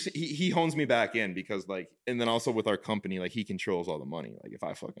he hones me back in because like, and then also with our company, like he controls all the money. Like if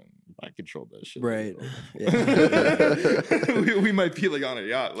I control that shit, Right. Yeah. we might be like on a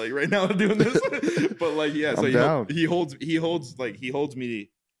yacht like right now doing this, but like yeah. So I'm down. he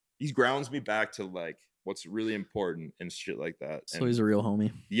grounds me back to like what's really important and shit like that. So And he's a real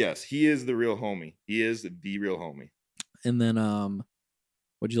homie. yes, he is the real homie. He is the real homie. And then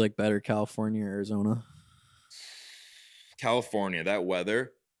would you like better, California or Arizona? California, that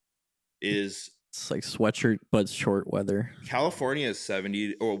weather is It's like sweatshirt but short weather. California is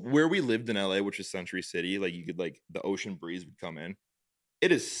 70, or where we lived in LA, which is Century City, like you could like the ocean breeze would come in.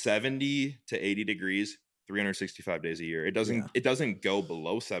 It is 70 to 80 degrees, 365 days a year. It doesn't go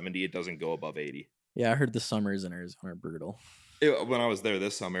below 70, it doesn't go above 80. Yeah, I heard the summers in Arizona are brutal. When I was there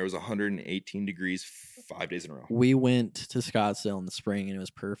this summer, it was 118 degrees 5 days in a row. We went to Scottsdale in the spring and it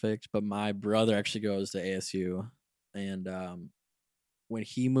was perfect, but my brother actually goes to ASU, and when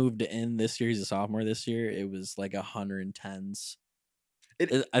he moved in this year, he's a sophomore this year, it was like 110s. I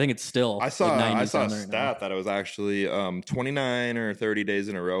think it's still I saw like 90s a down there right stat that it was actually 29 or 30 days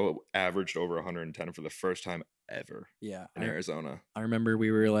in a row averaged over 110 for the first time ever now. Yeah. in Arizona. I remember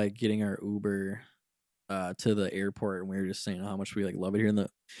we were like getting our Uber to the airport, and we were just saying how much we like love it here. And the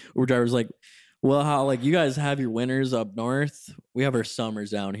Uber driver was like, well, how like you guys have your winters up north, we have our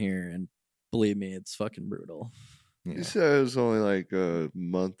summers down here, and believe me, it's fucking brutal. Yeah. You said it was only like a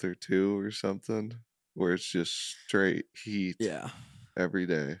month or two or something where it's just straight heat Yeah, every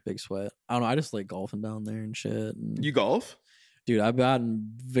day. big sweat. I don't know, I just like golfing down there and shit. And, You golf? dude, I've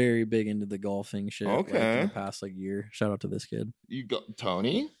gotten very big into the golfing shit like, in Okay. the past like year. Shout out to this kid. You go,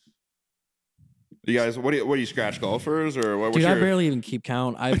 Tony? You guys, what do you scratch golfers or what? Dude, I barely even keep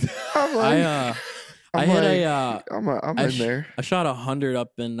count. I I'm like, I hit a I'm I in sh- there. I shot 100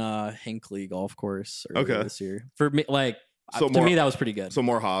 up in Hinckley golf course earlier Okay. this year. For me, like So to more- me that was pretty good. So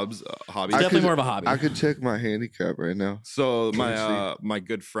more hobbies. Definitely more of a hobby. I could check my handicap right now. So Let's my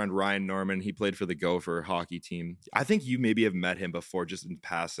good friend Ryan Norman, he played for the Gopher hockey team. I think you maybe have met him before, just in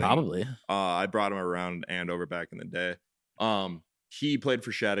passing. Probably. I brought him around Andover back in the day. He played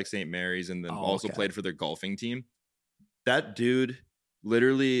for Shattuck St. Mary's and then Oh, also okay. played for their golfing team. That dude,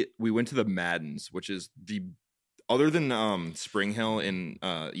 literally, we went to the Maddens, which is the other than Spring Hill in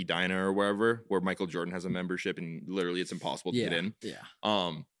Edina or wherever, where Michael Jordan has a membership, and literally it's impossible to Yeah. get in.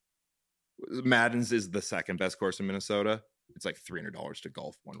 Yeah. Maddens is the second best course in Minnesota. It's like $300 to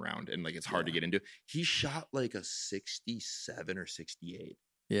golf one round, and like it's hard to get into. He shot like a 67 or 68,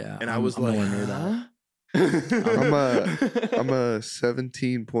 Yeah. and I was I'm like, nowhere near that. "Huh?" I'm a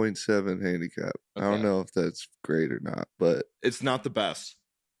 17.7 handicap. I don't Okay. know if that's great or not, but It's not the best.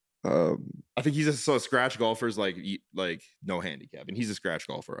 um, I think he's a scratch golfer's like no handicap, and he's a scratch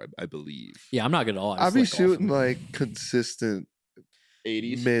golfer, I believe. Yeah, I'm not good at all. I I'll just be like shooting golfing. like consistent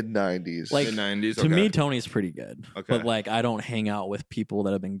 80s, mid 90s. Like, mid 90s. To me, Tony's pretty good. Okay. But like I don't hang out with people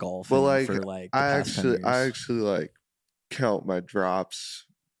that have been golfing Well, like, for like the I past 10 years. actually like count my drops,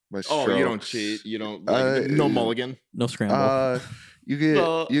 my strokes. oh, you don't cheat. You don't like no mulligan. No scramble. You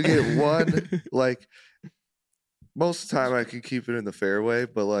get one like most of the time I can keep it in the fairway,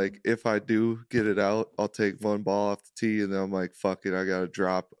 but like if I do get it out, I'll take one ball off the tee and then I'm like, fuck it, I gotta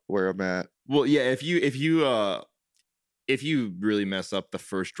drop where I'm at. Well, yeah, if you really mess up the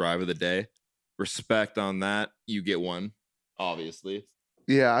first drive of the day, respect on that, you get one, obviously.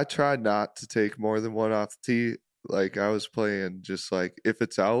 Yeah, I tried not to take more than one off the tee. Like I was playing just like if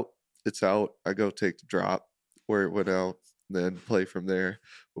it's out, it's out. I go take the drop where it went out, then play from there.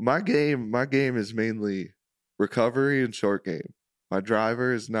 But my game is mainly recovery and short game. My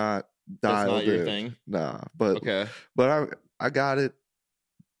driver is not That's dialed not your in. thing? Nah, but Okay. but I got it.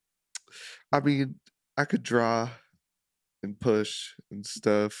 I mean, I could draw and push and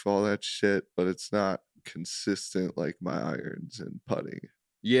stuff, all that shit, but it's not consistent like my irons and putting.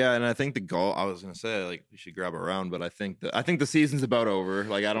 Yeah, and I think the golf. I was gonna say like we should grab a round, but I think the season's about over.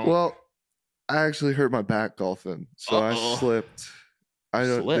 Like I don't. Well, I actually hurt my back golfing, so I Uh-oh. slipped. I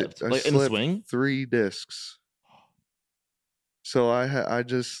Slipped? I Like, in the slipped swing? 3 discs. So I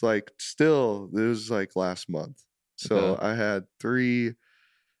just like still it was like last month. So Okay. I had 3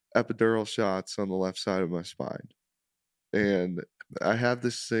 epidural shots on the left side of my spine, and I have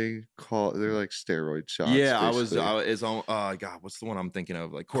this thing called they're like steroid shots. Yeah, basically. it's on. God, what's the one I'm thinking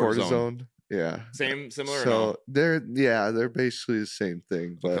of? Like cortisone. Cortisone. Yeah. Similar. Or So no? they're basically the same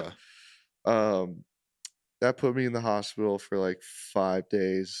thing, but Okay. that put me in the hospital for like 5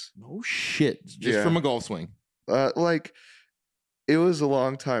 days. No shit. Just Yeah. from a golf swing. Like it was a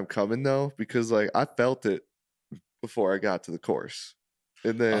long time coming though, because like I felt it before I got to the course.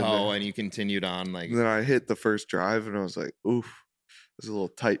 And then And you continued on like. then I hit the first drive and I was like, oof, it's a little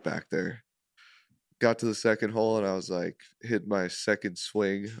tight back there. Got to the second hole and I was like, hit my second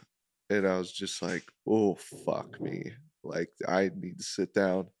swing and I was just like, oh, fuck me. Like, I need to sit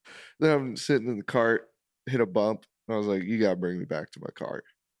down. Then I'm sitting in the cart, hit a bump. And I was like, you got to bring me back to my cart.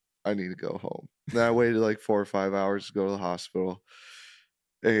 I need to go home. Then I waited like 4 or 5 hours to go to the hospital.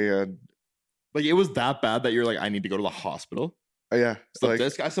 And Like it was that bad that you're like, I need to go to the hospital. yeah, Slip like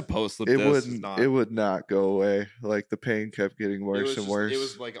disc, I suppose. Slip it disc is not. would not go away. Like the pain kept getting worse and worse. It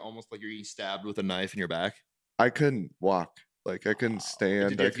was like almost like you're getting stabbed with a knife in your back. I couldn't walk. Like I couldn't stand.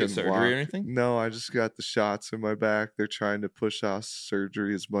 Did you I have to get couldn't surgery walk. or anything? No, I just got the shots in my back. They're trying to push off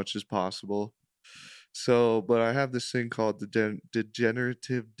surgery as much as possible. So, but I have this thing called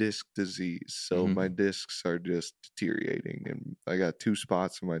degenerative disc disease. So Mhm. my discs are just deteriorating, and I got 2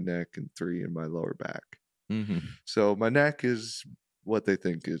 spots in my neck and 3 in my lower back. Mm-hmm. So my neck is what they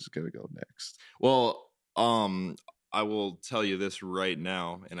think is going to go next. Well, I will tell you this right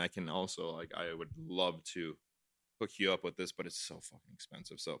now, and I can also like I would love to hook you up with this, but it's so fucking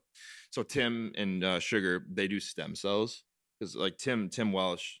expensive. So Tim and Sugar, they do stem cells because like Tim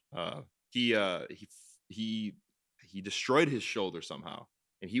Welsh, he destroyed his shoulder somehow,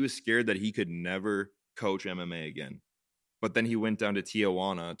 and he was scared that he could never coach MMA again. But then he went down to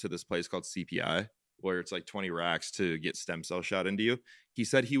Tijuana to this place called CPI, where it's like 20 racks to get stem cell shot into you. He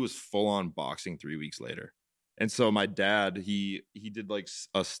said he was full on boxing 3 weeks later. And so my dad, he did like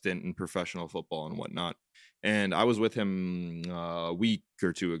a stint in professional football and whatnot. And I was with him a week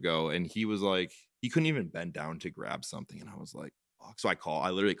or 2 ago, and he was like, he couldn't even bend down to grab something. And I was like, fuck. So I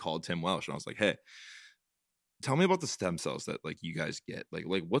literally called Tim Welsh and I was like, hey, tell me about the stem cells that like you guys get. Like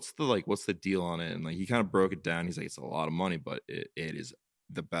what's the deal on it? And like he kind of broke it down. He's like, it's a lot of money, but it is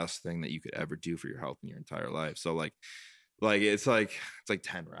the best thing that you could ever do for your health in your entire life. So like it's like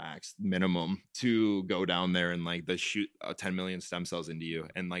 10 racks minimum to go down there and like shoot 10 million stem cells into you.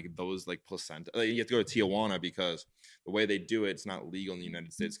 And like those like placenta, like, you have to go to Tijuana because the way they do it, it's not legal in the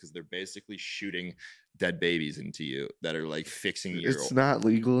United States because they're basically shooting dead babies into you that are like fixing your. It's not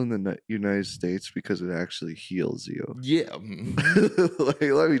legal in the United States because it actually heals you. Yeah. Like,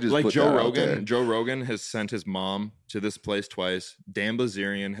 let me just like put Joe that out there. Rogan. Joe Rogan has sent his mom to this place twice. Dan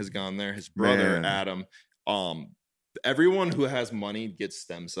Blazerian has gone there. His brother Man. Adam. Everyone who has money gets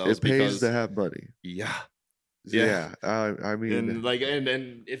stem cells. It pays because, to have money. Yeah. Yeah. I mean, And like, and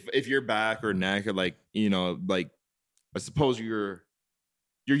if your back or neck, or like, you know, like, I suppose you're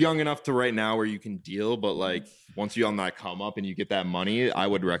young enough to right now where you can deal, but like once you on that come up and you get that money, I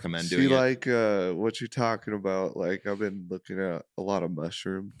would recommend doing it. like what you're talking about. Like I've been looking at a lot of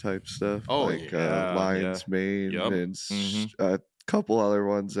mushroom type stuff. Oh, like yeah, lion's mane Yep. and Mhm. a couple other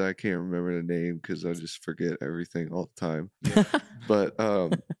ones that I can't remember the name because I just forget everything all the time. But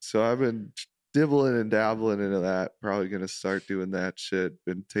so I've been dibbling and dabbling into that. Probably gonna start doing that shit.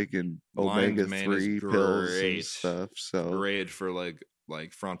 Been taking Lion's mane is omega-3 pills and great. stuff. So Great for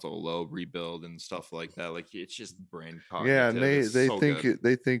like frontal lobe rebuild and stuff like that. Like it's just brain cognitive. yeah, and they It's so think good.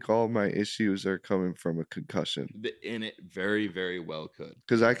 they think all my issues are coming from a concussion In it very, very well could.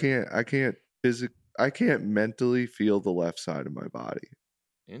 because I can't I can't mentally feel the left side of my body.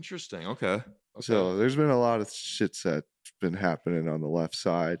 Interesting. Okay. So there's been a lot of shits that's been happening on the left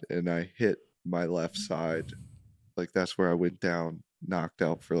side, and I hit my left side. Like that's where I went down, knocked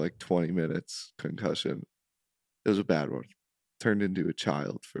out for like 20 minutes, concussion. It was a bad one. Turned into a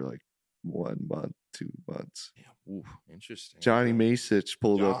child for like 1 month, 2 months. Yeah. Ooh, interesting. Johnny Masich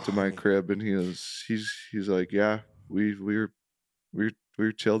pulled up to my Johnny. crib, and he's like, yeah, we're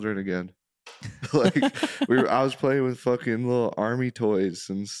children again. Like I was playing with fucking little army toys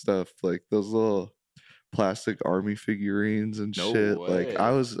and stuff, like those little plastic army figurines and No shit. way. Like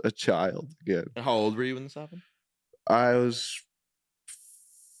I was a child again. How old were you when this happened? I was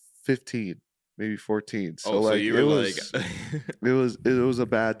 15, maybe 14. So So like you were it was a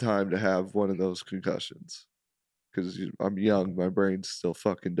bad time to have one of those concussions because I'm young, my brain's still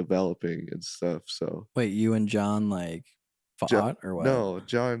fucking developing and stuff. So Wait, you and John like fought or what? no,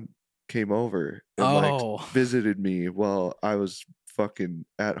 John came over and like visited me while I was fucking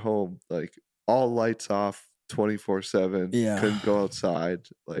at home, like all lights off 24/7. Yeah. Couldn't go outside.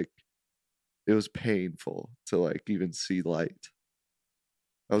 Like it was painful to like even see light.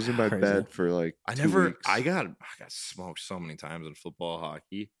 I was in my Crazy. bed for like 2 weeks. I got smoked so many times in football,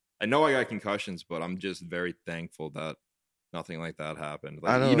 hockey. I know I got concussions, but I'm just very thankful that nothing like that happened.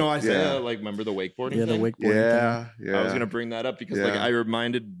 Like, Isaiah, like remember the wakeboarding Yeah, the thing? wakeboarding thing. Yeah. I was gonna bring that up because like I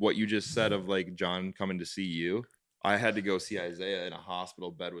reminded what you just said of like John coming to see you. I had to go see Isaiah in a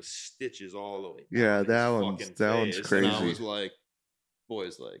hospital bed with stitches all the way. Yeah, down that his one's fucking face. crazy. And I was like,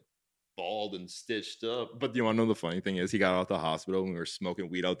 boys, like bald and stitched up. But you want to know the funny thing is he got out the hospital and we were smoking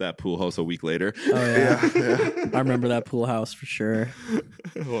weed out that pool house a week later. Oh yeah. Yeah. I remember that pool house for sure.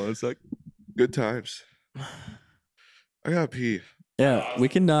 Hold on a sec. Good times. I gotta pee. Yeah, we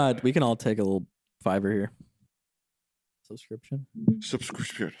can all take a little fiver here. Subscription.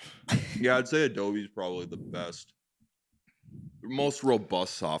 Yeah, I'd say Adobe's probably the best, most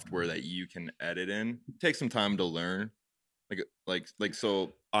robust software that you can edit in. Take some time to learn. Like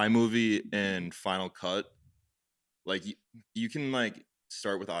so iMovie and Final Cut, like you can like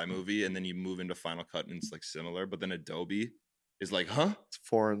start with iMovie and then you move into Final Cut and it's like similar, but then Adobe is like, huh? It's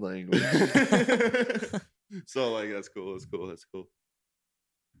foreign language. So like that's cool.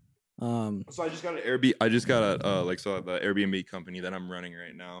 Um, So I just got an Airbnb. The Airbnb company that I'm running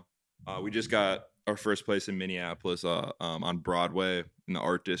right now. We just got our first place in Minneapolis, on Broadway in the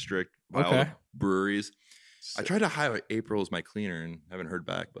Art District by all the breweries. I tried to hire April as my cleaner and haven't heard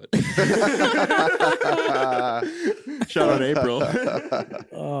back, but shout out April.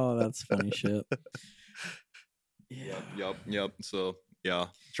 oh, that's funny shit. Yeah. Yep. So yeah,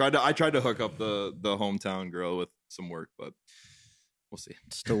 I tried to hook up the hometown girl with some work, but we'll see.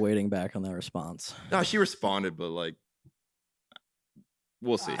 Still waiting back on that response. No, she responded, but like,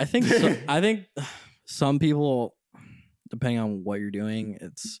 we'll see. I think some people, depending on what you're doing,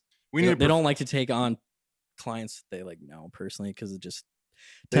 they don't like to take on clients that they like know personally because it just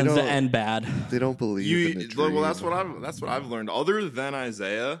tends to end bad. They don't believe in the dream. Well, that's what I've learned. Other than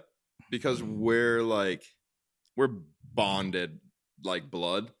Isaiah, because we're bonded like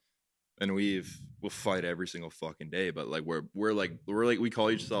blood, and we'll fight every single fucking day. But like we're like we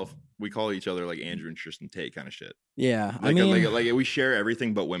call each other like Andrew and Tristan Tate kind of shit. Yeah, like we share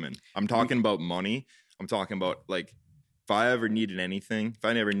everything but women. I'm talking about money. I'm talking about like. If I ever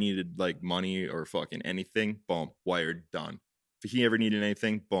needed like money or fucking anything, boom, wired, done. If he ever needed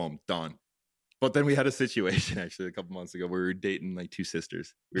anything, boom, done. But then we had a situation actually a couple months ago where we were dating like two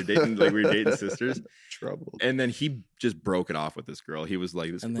sisters. We were dating sisters. Trouble. And then he just broke it off with this girl. He was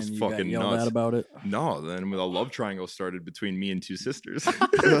like, "This was fucking nuts." About it. No, then a love triangle started between me and two sisters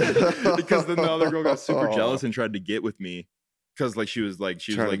because then the other girl got super jealous and tried to get with me because like she was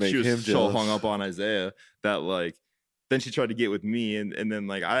so hung up on Isaiah that like. Then she tried to get with me, and then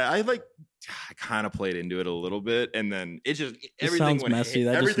like I kind of played into it a little bit, and then everything went messy.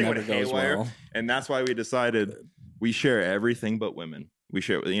 Everything went haywire, well. And that's why we decided we share everything but women. We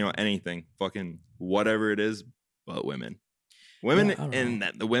share anything, fucking whatever it is, but women, and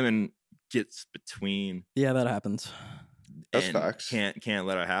that the women gets between. Yeah, that happens. That's facts. Can't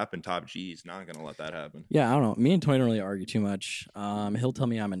let it happen. Top G's not gonna let that happen. Yeah, I don't know. Me and Tony don't really argue too much. He'll tell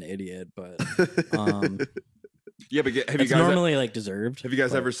me I'm an idiot, but. Yeah, but have you guys normally like deserved? Have you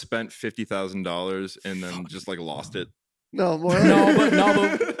guys ever spent $50,000 and then just like lost it? No, but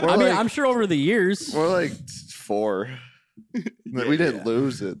I mean, I'm sure over the years, more like 4. We didn't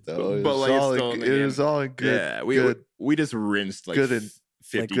lose it though. But it was all in good. Yeah, we just rinsed like good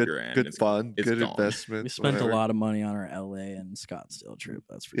 50 grand. Good fun, good gone. investment. We spent a lot of money on our LA and Scottsdale trip.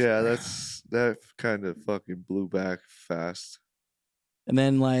 That's for sure. Yeah, that kind of fucking blew back fast. And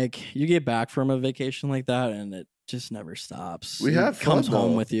then like you get back from a vacation like that, and it just never stops. We It had fun, comes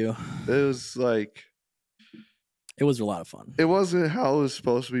home though. with you. It was like, It was a lot of fun. it wasn't how it was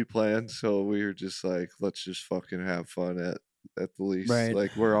supposed to be planned. So we were just like, let's just fucking have fun at the least. Right.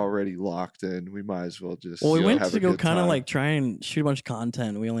 Like we're already locked in. We might as well just. Well, we went have to a go good kind of time. like try and shoot a bunch of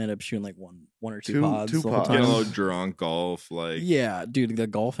content. We only ended up shooting like one or two pods. two the whole pods. time. Getting a little drunk, golf, like Yeah, dude, the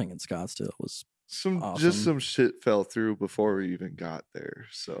golfing in Scottsdale was just awesome. some shit fell through before we even got there.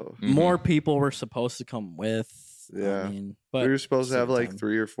 So Mhm. more people were supposed to come with. Yeah. I mean, but we were supposed to have same like time.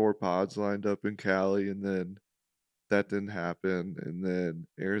 3 or 4 pods lined up in Cali, and then that didn't happen. And then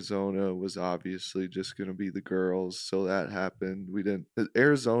Arizona was obviously just going to be the girls, so that happened. We didn't.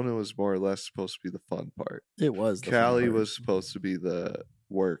 Arizona was more or less supposed to be the fun part. It was the fun Cali part. was supposed to be the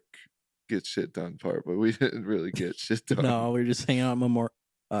work, get shit done part, but we didn't really get shit done. No, we were just hanging out in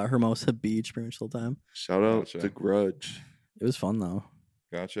Hermosa Beach pretty much the whole time. Shout out Gotcha. to Grudge. It was fun though.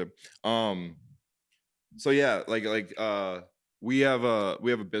 Gotcha. So yeah, we have a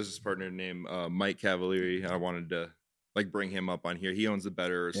business partner named Mike Cavalieri. I wanted to like bring him up on here. He owns the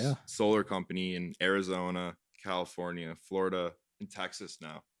better Yeah. solar company in Arizona, California, Florida, and Texas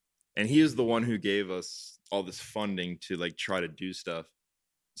now. And he is the one who gave us all this funding to like try to do stuff.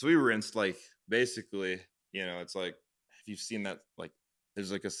 So we rinsed like basically, you know, it's like if you've seen that, like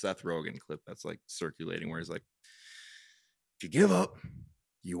there's like a Seth Rogen clip that's like circulating where he's like, if you give up,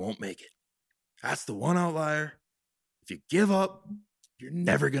 you won't make it. That's the one outlier. If you give up, you're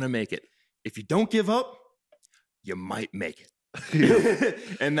never going to make it. If you don't give up, you might make it.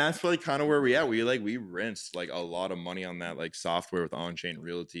 And that's like kind of where we at. We rinsed like a lot of money on that like software with on-chain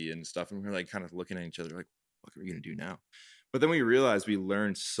realty and stuff. And we're like kind of looking at each other like, what are we going to do now? But then we realized we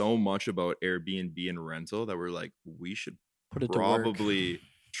learned so much about Airbnb and rental that we're like, we should Put it to work. probably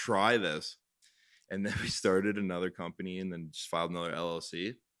try this. And then we started another company and then just filed another LLC.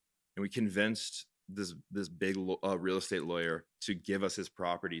 And we convinced this big real estate lawyer to give us his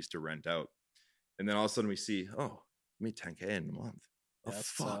properties to rent out. And then all of a sudden we see, oh, I made $10K in a month. Oh, That's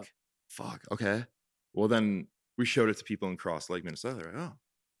fuck. Okay. Well, then we showed it to people in Cross Lake, Minnesota. They're like, oh,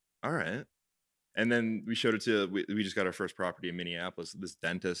 all right. And then we showed it to, we just got our first property in Minneapolis. This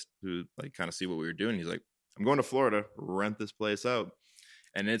dentist who like kind of see what we were doing. He's like, I'm going to Florida, rent this place out.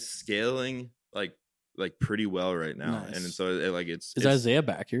 And it's scaling like pretty well right now. Nice. And so it's Isaiah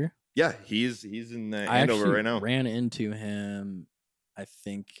back here? Yeah, he's in I Andover actually right now. ran into him, I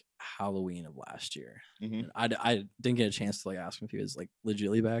think Halloween of last year. Mhm. I didn't get a chance to like ask him if he was like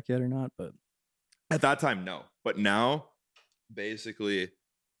legitimately back yet or not, but At that time, no. But now, basically,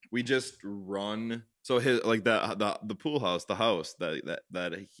 we just run. So his like the pool house, the house that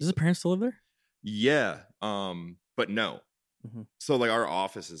does his parents still live there? yeah. But no. Mhm. So like our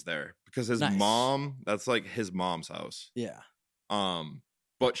office is there because his Nice. mom. That's like his mom's house. Yeah,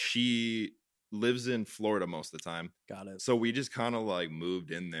 But she lives in Florida most of the time. got it. So we just kind of like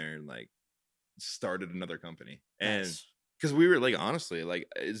moved in there and like started another company. And Nice. because we were like, honestly, like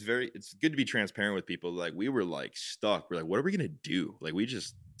it's good to be transparent with people. Like we were like stuck. We're like, what are we gonna do? Like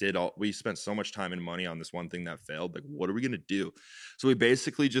we spent so much time and money on this one thing that failed. Like, what are we gonna do? So we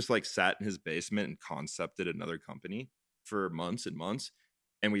basically just like sat in his basement and concepted another company for months and months,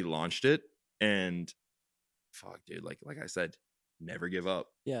 and we launched it. And fuck, dude, like I said, never give up.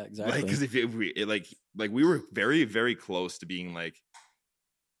 Yeah, exactly. Like, because we were very, very close to being like,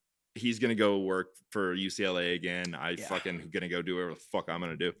 he's gonna go work for UCLA again. Yeah. Fucking gonna go do whatever the fuck I'm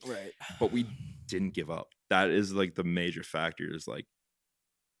gonna do. Right. But we didn't give up. That is like the major factor. Is like,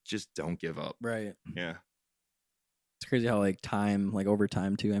 just don't give up. Right. Yeah. It's crazy how like time, like over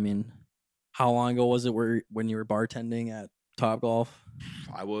time too. I mean, how long ago was it when you were bartending at Top Golf?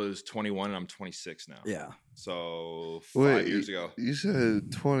 I was 21 and I'm 26 now. Yeah. So 5 years ago. You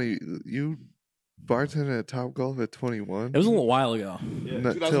said 20. You bartended at Top Golf at 21? It was a little while ago. Yeah,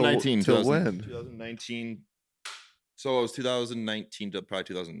 Not 2019. till when? 2019. So it was 2019 to probably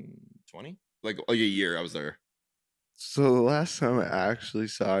 2020. Like a year I was there. So the last time I actually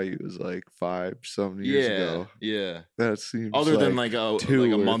saw you was like 5-some years ago. Yeah. That seems Other than like a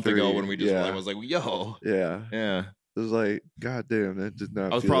 2 or month ago 3. when we just Yeah. like, was like, yo. Yeah. Yeah. It was like, God damn, that did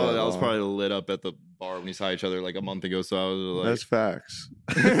not I was feel that long. probably lit up at the bar when we saw each other like a month ago. So I was like, That's facts.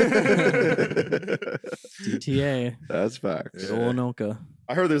 DTA. That's facts. Yeah. Olonoka.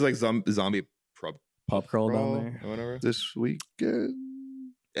 I heard there's like zombie Pub crawl down crawl there. or whatever. This weekend?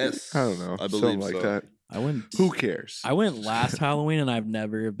 Yes. I don't know. I believe Something like so. that. I went. Who cares? I went last Halloween, and I've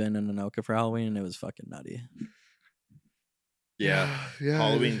never been in Anoka for Halloween, and it was fucking nutty. Yeah. Yeah.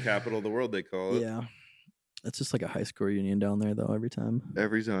 Halloween capital of the world, they call it. Yeah, it's just like a high school reunion down there, though. Every time,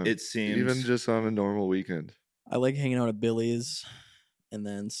 Every time. It seems Even just on a normal weekend. I like hanging out at Billy's. and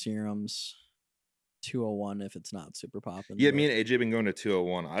then Serum's 201 if it's not super popping. Yeah, but me and AJ been going to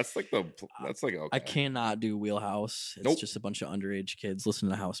 201. That's like okay. I cannot do Wheelhouse. It's Nope. just a bunch of underage kids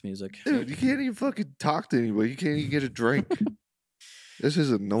listening to house music. Dude, you can't even fucking talk to anybody. You can't even get a drink. This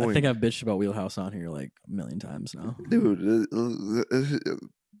is annoying. I think I've bitched about Wheelhouse on here like a million times now. Dude,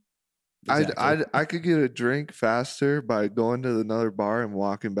 Exactly. I could get a drink faster by going to another bar and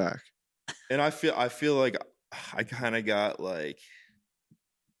walking back. And I feel like I kind of got like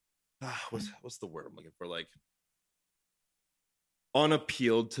what's the word I'm looking for, like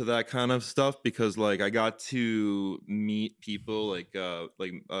unappealed to that kind of stuff, because like I got to meet people like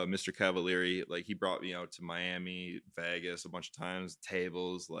Mr. Cavalieri. Like he brought me out to Miami, Vegas a bunch of times,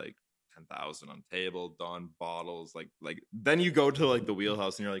 tables like 10,000 on table, done bottles, like then you go to like the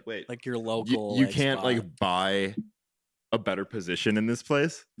Wheelhouse and you're like, wait, Like your local. you like, can't spot. like buy a better position in this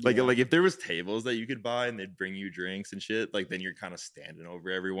place. Like Yeah. like if there was tables that you could buy and they'd bring you drinks and shit, like then you're kind of standing over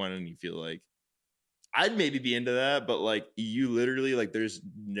everyone and you feel like I'd maybe be into that, but like you literally like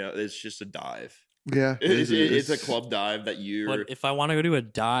it's just a dive. Yeah. It's a club dive that you're. But if I want to go to a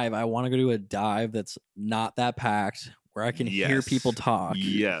dive, I want to go to a dive that's not that packed, where I can hear Yes. people talk.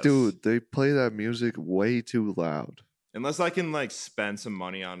 Yes, Dude, they play that music way too loud. Unless I can like spend some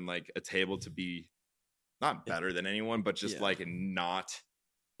money on like a table to be not better than anyone, but just Yeah. like not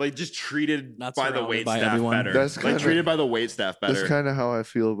like just treated Not by the surrounded wait by staff everyone. better. That's Like kinda- treated by the wait staff better. That's kind of how I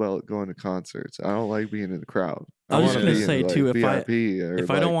feel about going to concerts. I don't like being in the crowd. I was wanna just be gonna in, say, too, VIP or if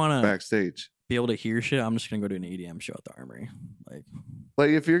I don't wanna- backstage. Be able to hear shit. I'm just gonna go to an EDM show at the Armory. Like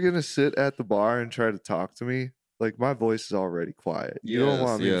if you're gonna sit at the bar and try to talk to me, like my voice is already quiet. You don't Yes,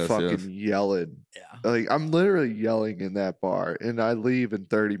 want me yes, fucking yes. yelling. Yeah. Like I'm literally yelling in that bar, and I leave in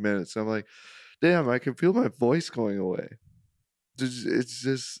 30 minutes. I'm like, damn, I can feel my voice going away. It's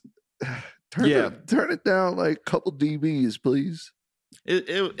just turn it down like a couple dBs, please.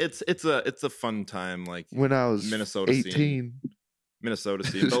 It's a fun time, like When I was Minnesota 18, scene. Minnesota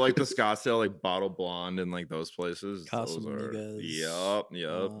scene, but like the Scottsdale, like Bottle Blonde, and like those places. Those are, Casamigas.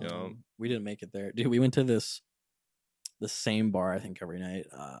 yep. We didn't make it there, dude. We went to the same bar I think every night.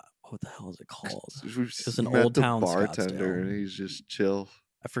 What the hell is it called? It's an old town bartender, Scottsdale. and he's just chill.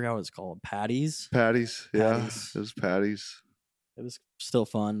 I forgot what it's called. Patty's. Patties, yeah, Patties. it was Patties. It was still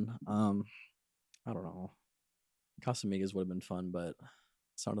fun. I don't know. Casamigas would have been fun, but it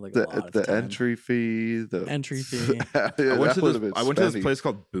sounded like a lot of The time. entry fee, the Entry fee. Yeah, I went to that would've been I went to this spendy. place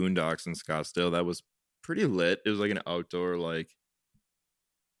called Boondocks in Scottsdale. That was pretty lit. It was like an outdoor like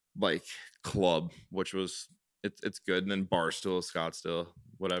club, which was it's good. And then Barstool, Scottsdale,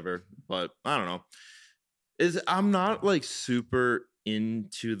 whatever. But I don't know. I'm not like super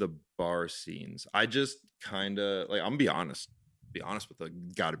into the bar scenes. I just kind of like, I'm gonna be honest with the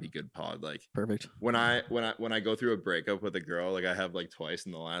Gotta Be Good pod. Like Perfect. when I go through a breakup with a girl, like I have like twice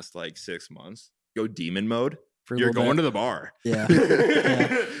in the last like 6 months, go demon mode. For a You're little going bit. to the bar. Yeah.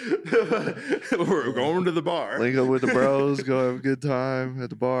 We're going to the bar. Link up with the bros, go have a good time at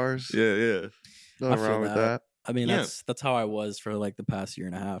the bars. Yeah. Nothing I feel wrong with that. that. I mean, Yeah. that's how I was for like the past year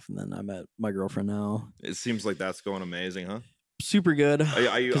and a half, and then I met my girlfriend now. It seems like that's going amazing, huh? Super good.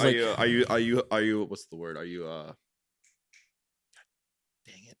 Are you 'Cause, what's the word? Are you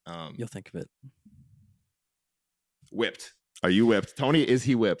dang it. You'll think of it. Whipped. Are you whipped? Tony, is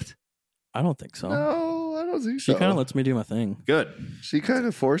he whipped? I don't think so. No, I don't think She so. kind of lets me do my thing. Good. She kind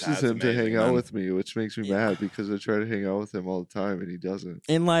of forces That's him to hang amazing, out man. with me, which makes me Yeah. mad because I try to hang out with him all the time and he doesn't.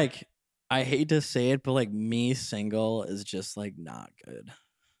 And like, I hate to say it, but like me single is just like not good.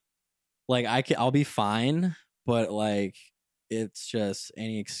 Like I'll be fine, but like it's just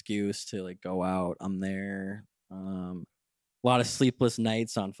any excuse to like go out. I'm there. A lot of sleepless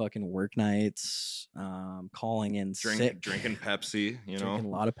nights on fucking work nights. Calling in sick, Drinking Pepsi, you drinking a know.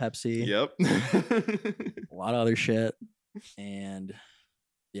 lot of Pepsi. Yep. A lot of other shit, and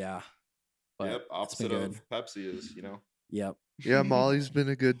yeah. But Yep. it's been Opposite good. of Pepsi is, you know. Yep. Yeah, Molly's been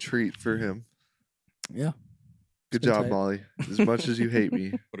a good treat for him. Yeah. Good been job, tight. Molly. As much as you hate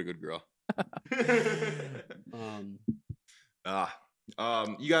me. What a good girl.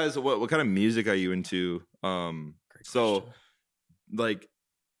 Um, You guys, what kind of music are you into? great So question. like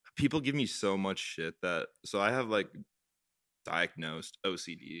people give me so much shit that so I have like diagnosed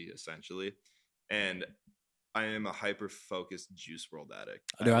OCD essentially, and I am a hyper focused Juice World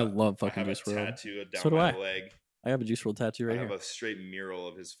addict. Dude, I have a- love fucking I have Juice a WRLD. tattoo down So do my I. leg. I have a Juice WRLD tattoo right I have here. a straight mural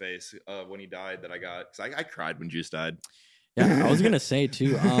of his face when he died that I got because I cried when Juice died. Yeah, I was gonna say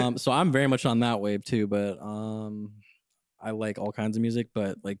too. So I'm very much on that wave too, but I like all kinds of music,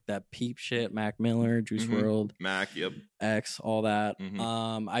 but like that Peep shit, Mac Miller, Juice Mhm. WRLD, Mac, yep. X, all that.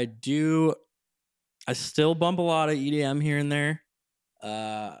 Mhm. I still bump a lot of EDM here and there.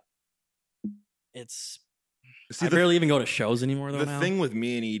 It's See, I barely even go to shows anymore though. the now. thing with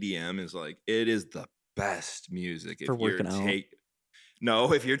me and EDM is like it is the best music For if working you're out.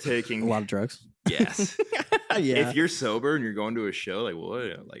 No, if you're a taking lot of drugs. yes. Yeah. If you're sober and you're going to a show, like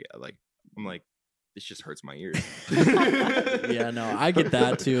what? Like I'm like, this just hurts my ears. Yeah, no, I get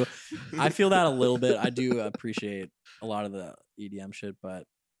that too. I feel that a little bit. I do appreciate a lot of the EDM shit, but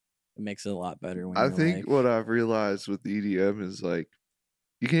it makes it a lot better when I you're think like, what I've realized with EDM is like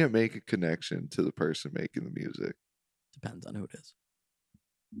you can't make a connection to the person making the music. depends on who it is.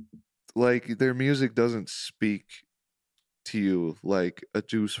 Like their music doesn't speak to you like a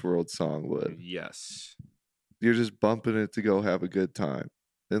Juice WRLD song would. Yes. You're just bumping it to go have a good time.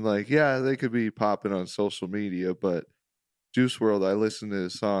 And like, yeah, they could be popping on social media, but Juice WRLD, I listen to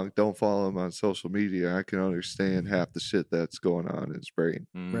his song, don't follow him on social media. I can understand half the shit that's going on in his brain.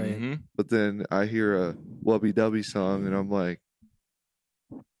 Right. Mhm. But then I hear a Wubby Dubby song and I'm like,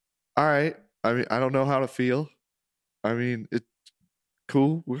 all right. I mean, I don't know how to feel. I mean, it's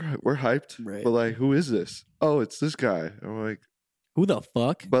cool. We're hyped. Right. But like, who is this? Oh, it's this guy. I'm like, Who the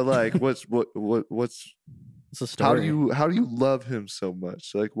fuck? but like, what's It's a story. how do you love him so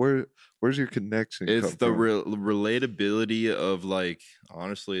much? Like, where's your connection? It's come the from? relatability of like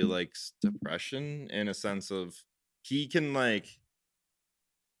honestly like depression in a sense of he can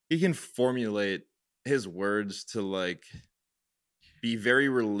formulate his words to like be very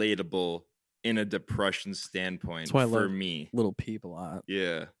relatable in a depression standpoint That's why I for love me. Little Peep a lot.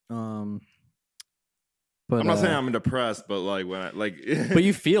 Yeah. But I'm not saying I'm depressed, but like when I like but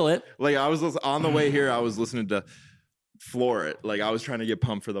you feel it. like I was on the way here, I was listening to Floor It. Like I was trying to get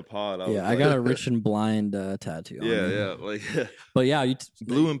pumped for the pod. Yeah, I got a Rich and Blind tattoo. On me. yeah, like But yeah,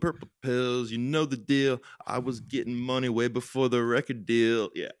 blue and purple pills, you know the deal. I was getting money way before the record deal.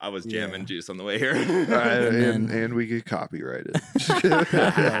 Yeah, I was jamming Yeah. Juice on the way here. And we get copyrighted.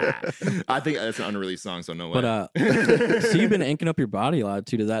 I think that's an unreleased song, so no way. But so you've been inking up your body a lot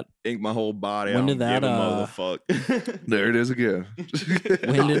too. Does that? Ink my whole body. When I did don't that, give a motherfuck. There it is again.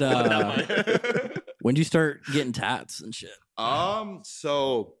 When did when did you start getting tats and shit?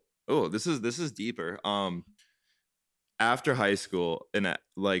 So this is deeper. After high school and then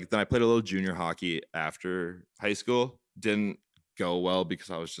I played a little junior hockey after high school. Didn't go well because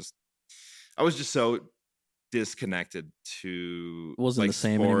I was just so disconnected to Wasn't like the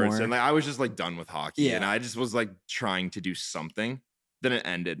same sports anymore. and like I was just like done with hockey and Yeah. I just was like trying to do something. Then it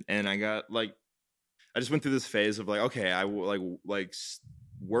ended and I got like I just went through this phase of like okay I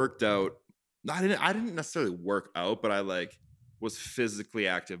worked out. I didn't necessarily work out, but I like was physically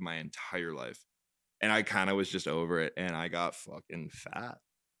active my entire life. And I kind of was just over it and I got fucking fat.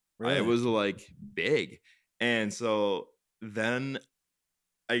 It was like big. And so then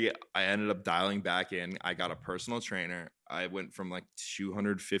I ended up dialing back in. I got a personal trainer. I went from like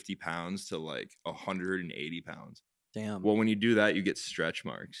 250 pounds to like 180 pounds. Damn. Well, when you do that, you get stretch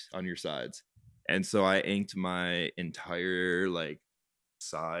marks on your sides. And so I inked my entire like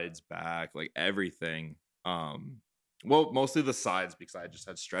sides, back, like everything. Well, mostly the sides because I just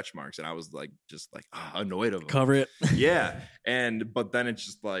had stretch marks and I was like just like annoyed of them. Cover it. Yeah. But then it's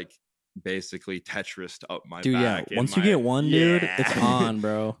just like basically Tetrised up my Dude, back. yeah. Once you get one, dude, Yeah. it's on,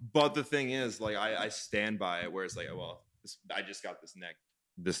 bro. But the thing is, like I stand by it where it's like, well, I just got this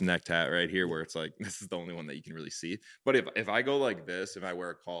neck tat right here where it's like this is the only one that you can really see. But if I go like this, if I wear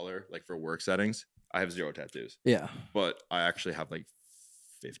a collar like for work settings, I have 0 tattoos. Yeah. But I actually have like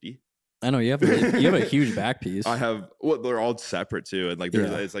 50. I know you have a huge back piece. I have they're all separate too, and like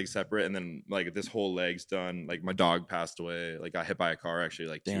Yeah. it's like separate, and then like this whole leg's done. Like my dog passed away. Like got hit by a car actually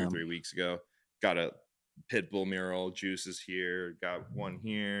like 2 or 3 weeks ago. Got a pit bull mural. Juice is here. Got one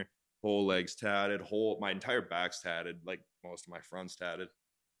here. Whole leg's tatted. My entire back's tatted. Like most of my front's tatted.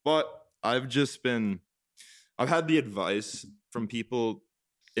 But I've had the advice from people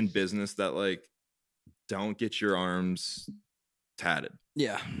in business that like don't get your arms tatted.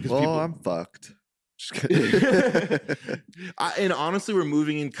 Yeah. Well, I'm fucked. Just kidding. And honestly, we're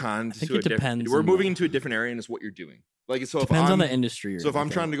moving in we're moving into a different area, and it's what you're doing. Like, so Depends if on the industry. So if I'm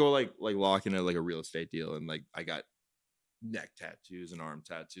trying to go like lock in like a real estate deal, and like I got neck tattoos and arm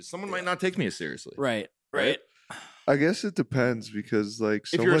tattoos, someone might not take me as seriously. Right. I guess it depends because like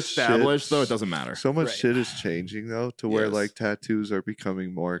so if you're much established, shit, though, it doesn't matter. So much Right. shit is changing though to where Yes. like tattoos are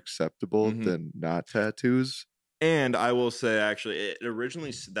becoming more acceptable Mhm. than not tattoos. And I will say, actually, it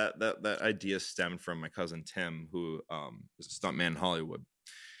originally that idea stemmed from my cousin Tim, who is a stuntman in Hollywood.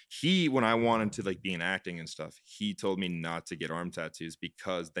 When I wanted to like be in acting and stuff, he told me not to get arm tattoos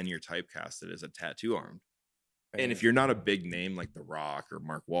because then you're typecasted as a tattoo armed. And if you're not a big name like The Rock or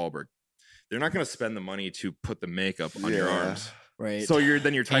Mark Wahlberg, they're not going to spend the money to put the makeup on your arms. Right. So you're and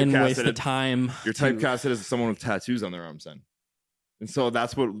waste typecasted. the time. You're typecasted as someone with tattoos on their arms then. And so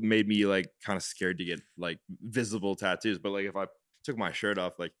that's what made me like kind of scared to get like visible tattoos. But like if I took my shirt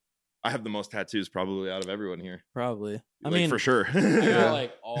off, like I have the most tattoos probably out of everyone here. Probably. I Like, mean, for sure. I got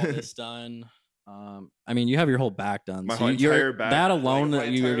like all this done. I mean, you have your whole back done. My So whole you're entire back. that alone like,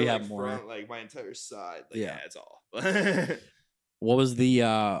 that you already have like, more. front, like my entire side. Like, Yeah. yeah, it's all. What was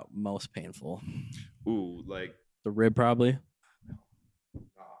the most painful? Ooh, like The rib, probably. right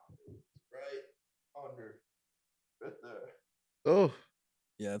under, right there. Oh,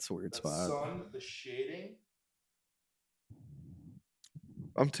 Yeah, that's a weird That spot. sun, the shading.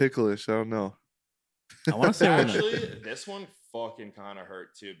 I'm ticklish. I don't know. I want to say when Actually, this one fucking kind of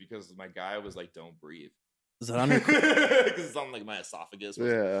hurt too because my guy was like, "Don't breathe," is that under? because it's on like my esophagus.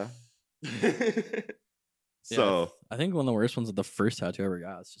 Yeah. So I think one of the worst ones of the first tattoo I ever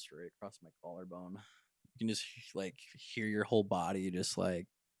got is just right across my collarbone. You can just like hear your whole body just like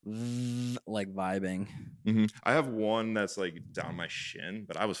vibing. I have one that's like down my shin,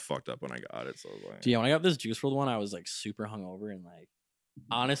 but I was fucked up when I got it. So I was like, Yeah, when I got this Juice WRLD one, I was like super hungover and like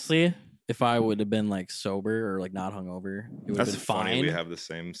honestly, if I would have been like sober or like not hungover, it would have that's been funny. fine. We have the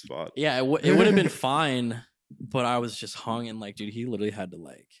same spot. Yeah, it would have been fine, but I was just hung and like, dude, he literally had to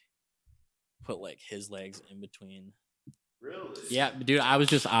like put like his legs in between. Really? Yeah, dude, I was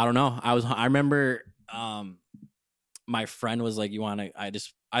just I don't know. I remember my friend was like, "You want to?"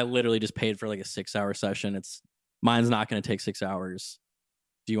 I literally just paid for like a 6-hour session. Mine's not going to take 6 hours.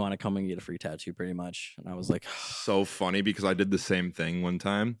 Do you want to come and get a free tattoo? Pretty much. And I was like, So funny because I did the same thing one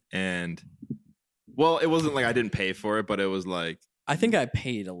time, and well, it wasn't like I didn't pay for it, but it was like, I think I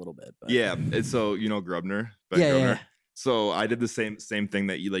paid a little bit. But yeah. It's so Grubner, Ben yeah, Grubner. yeah. So I did the same thing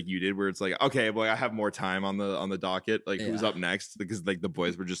that you did, where it's like, okay, well, I have more time on the docket. Like, who's Yeah. up next? Because like the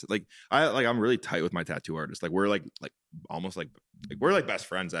boys were just like, I'm really tight with my tattoo artist. Like we're like almost like we're like best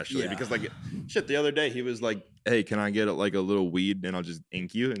friends actually. Yeah. Because like shit, the other day he was like, hey, can I get like a little weed and I'll just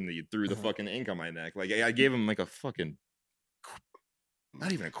ink you? And he threw the fucking ink on my neck. Like I gave him like a fucking.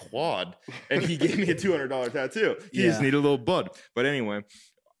 Not even a quad, and he gave me a $200 tattoo. He just Yeah. needed a little bud. But anyway,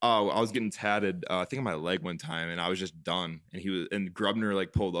 I was getting tatted, I think on my leg one time, and I was just done. And Grubner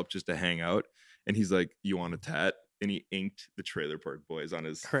like pulled up just to hang out, and he's like, "You want a tat?" And he inked the Trailer Park Boys on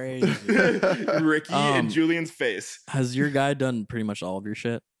his Crazy. Ricky and Julian's face. Has your guy done pretty much all of your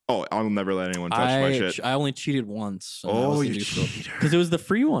shit? Oh, I'll never let anyone touch my shit. I only cheated once. Oh, you cheated. Because it was the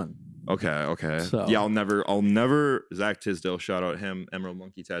free one. Okay. So- Yeah, I'll never. Zach Tisdale, shout out him, Emerald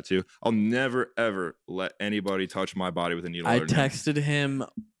Monkey Tattoo. I'll never ever let anybody touch my body with a needle. I or a nail. texted him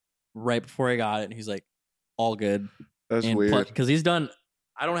right before I got it, and he's like, "All good." That's and weird. because he's done.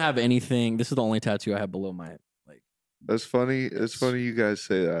 I don't have anything. This is the only tattoo I have below my like. That's funny. It's funny you guys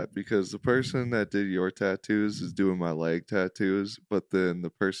say that because the person that did your tattoos is doing my leg tattoos, but then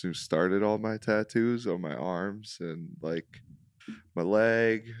the person who started all my tattoos on my arms and like my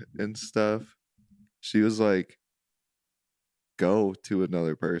leg and stuff, she was like, go to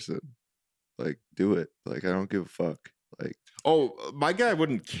another person. Like, do it. Like, I don't give a fuck. Like, Oh, my guy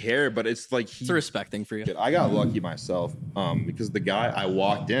wouldn't care, but it's like It's a respect thing for you. I got lucky myself, because the guy I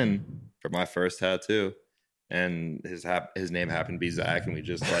walked in for my first tattoo, and his name happened to be Zach, and we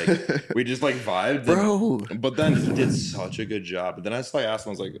just vibed, Bro. But then he did such a good job. But then I started asking,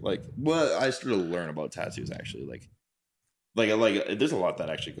 I was like, what? I started to learn about tattoos actually, like there's a lot that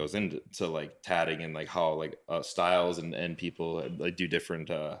actually goes into like tatting and like how like styles and people like do different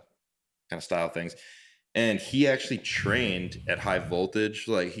kind of style things. And he actually trained at High Voltage.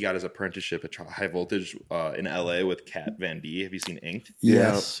 Like he got his apprenticeship at High Voltage in LA with Kat Van D. Have you seen Inked?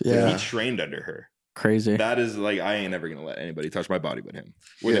 Yes. Yeah. Yeah. He trained under her. Crazy. That is like, I ain't never gonna let anybody touch my body but him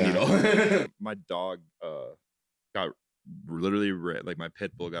with a Yeah. needle. My dog got literally like my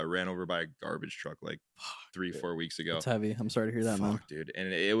pit bull got ran over by a garbage truck like 3-4 weeks ago. It's heavy. I'm sorry to hear that, man. Fuck, dude.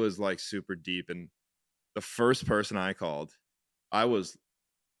 And it was like super deep. And the first person I called, I was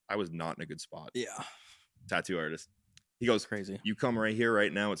not in a good spot. Yeah. Tattoo artist. He goes, Crazy. you come right here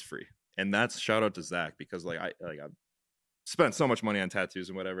right now, it's free. And that's shout out to Zach, because like I spent so much money on tattoos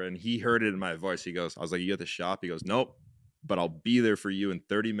and whatever, and he heard it in my voice. He goes, I was like, you at the shop? He goes, nope, but I'll be there for you in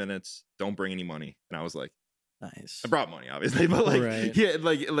 30 minutes. Don't bring any money. And I was like, Nice. I brought money, obviously, but like, Right. yeah,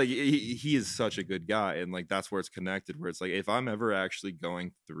 like he is such a good guy, and like that's where it's connected. Where it's like, if I'm ever actually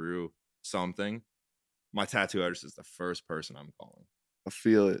going through something, my tattoo artist is the first person I'm calling. I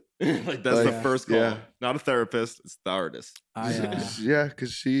feel it. Like that's the Like, first call, yeah. not a therapist. It's the artist. I, Yeah,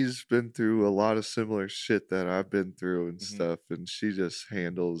 because she's been through a lot of similar shit that I've been through and Mhm. stuff, and she just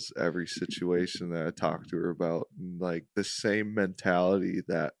handles every situation that I talk to her about, and like the same mentality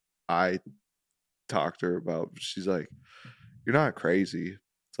that I talked to her about. She's like, you're not crazy.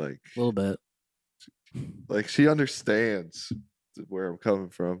 It's A little bit. like she understands where I'm coming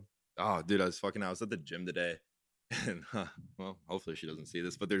from. Oh, dude, I was at the gym today, and well, hopefully she doesn't see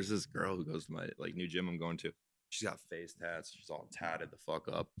this, but there's this girl who goes to my like new gym I'm going to. She's got face tats. She's all tatted the fuck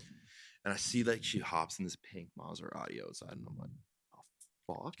up, and I see like she hops in this pink Maserati outside, and I'm like,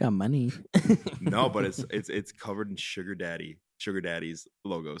 oh fuck. Got money. No, but it's covered in sugar daddy's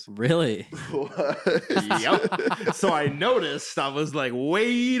logos. Really? Yep. So I noticed. I was like,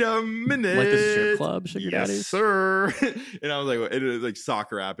 wait a minute. Like the strip club, sugar yes, daddies? sir. And I was like, it is like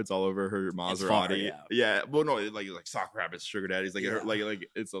sock rabbits all over her It's far, Maserati. yeah. Yeah. Well, no, like sock rabbits, sugar daddies. Like, Yeah. like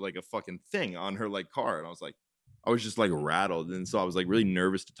it's like a fucking thing on her like car. And I was like, I was just like rattled, and so I was like really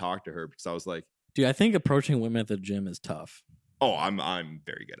nervous to talk to her because I was like, Dude, I think approaching women at the gym is tough. oh, I'm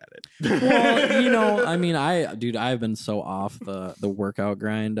very good at it. Well, you know, I mean, I've been so off the workout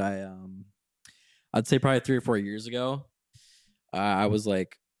grind. I'd say probably 3 or 4 years ago, I was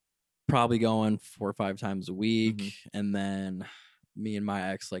like probably going 4 or 5 times a week, Mm-hmm. and then me and my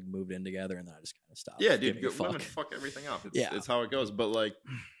ex like moved in together, and then I just kind of stopped. Yeah, dude, giving a women fuck. fuck everything up. It's, Yeah. it's how it goes. But like,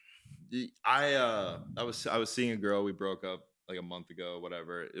 I was seeing a girl. We broke up like a month ago,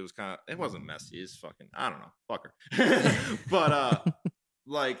 whatever. It was it wasn't messy. It's fucking, I don't know, fuck her. But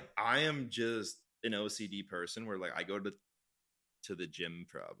like, I am just an OCD person where like I go to the gym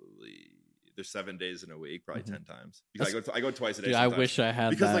probably. There's 7 days in a week, probably 10 times. Because I go twice a day. Dude, I sometimes. wish I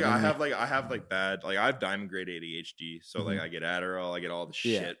had Because that. like in me. I have like bad, like I have diamond grade ADHD, so like I get Adderall, I get all the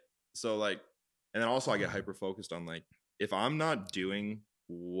Yeah. shit. So like, and then also I get hyper focused on like, if I'm not doing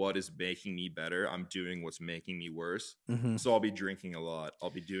what is making me better, I'm doing what's making me worse. Mhm. So I'll be drinking a lot. I'll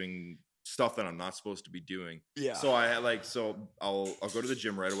be doing stuff that I'm not supposed to be doing. Yeah. So I'll go to the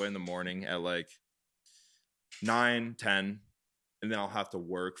gym right away in the morning at like 9, 10, and then I'll have to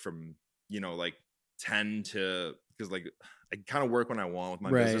work from, like 10 to, because like I kind of work when I want with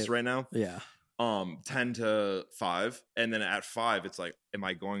my business right now. Yeah. 10 to 5, and then at 5 it's like, am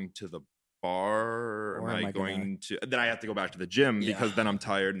I going to the bar or am I going to, then I have to go back to the gym because then I'm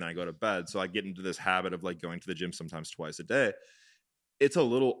tired and then I go to bed. So I get into this habit of like going to the gym sometimes twice a day. It's a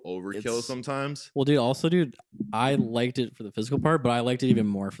little overkill sometimes. Well, dude, I liked it for the physical part, but I liked it even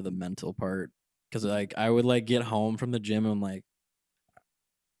more for the mental part. Because like I would like get home from the gym and I'm like,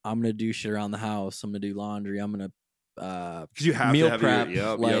 I'm gonna do shit around the house. I'm gonna do laundry. I'm gonna because you have meal to have prep. you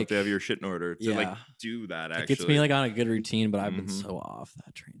have to have your shit in order to like Yeah. do that. Actually, it gets me like on a good routine, but I've been Mhm. so off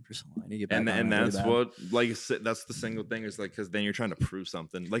that train for so long. I need to get back and on it really that's bad. what like that's the single thing is like, because then you're trying to prove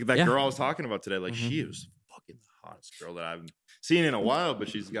something. Like that Yeah. girl I was talking about today, like Mhm. she was fucking the hottest girl that I've seen in a while, but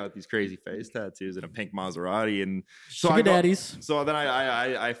she's got these crazy face tattoos and a pink Maserati, and so Sugar I go, daddies. So then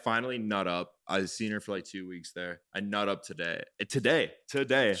I finally nut up. I've seen her for like 2 weeks there. I nut up today. Today.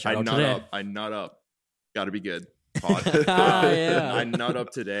 Shout I out nut today. up. I nut up. Got to be good. Pod. Yeah. I nut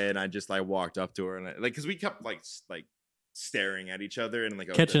up today, and I just like walked up to her and because we kept like staring at each other and like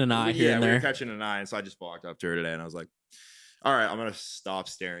Catching an eye here Yeah, and we were there. catching an eye, and so I just walked up to her today, and I was like, "All right, I'm gonna stop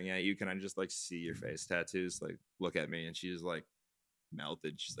staring at you. Can I just like see your face tattoos? Like, look at me." And she was like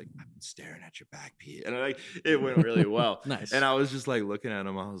melted. She's like, "I've been staring at your back, Pete," and like it went really well. Nice. And I was just like looking at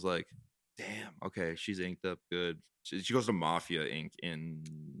him. I was like, "Damn, okay, she's inked up good." She goes to Mafia Ink in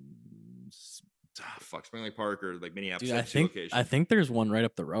Spring Lake Park or like Minneapolis. Dude, I think there's one right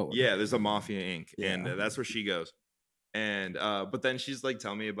up the road. Yeah, there's a Mafia Ink, Yeah. and that's where she goes. And but then she's like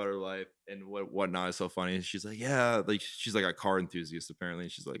telling me about her life and whatnot. Is so funny. She's like, yeah, like she's like a car enthusiast apparently.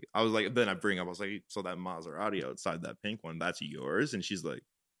 And she's like, I was like, then I bring up, I was like, so that Maserati outside that pink one, that's yours? And she's like,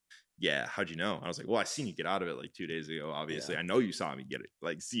 yeah, how'd you know? I was like, well, I seen you get out of it like 2 days ago. Obviously, I know you saw me get it,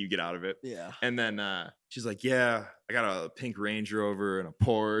 like see you get out of it. Yeah. And then she's like, yeah, I got a pink Range Rover and a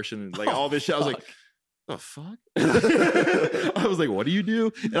Porsche and like all this shit. I was like, the fuck? I was like, what do you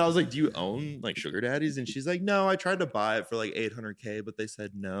do? And I was like, do you own like sugar daddies? And she's like, no, I tried to buy it for like $800K, but they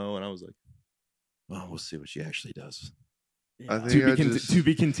said no. And I was like, well, we'll see what she actually does. I Yeah. think To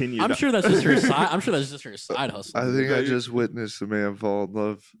be continued. I'm sure that's just her side. I'm sure that's just her side hustle. I think I Right. just witnessed a man fall in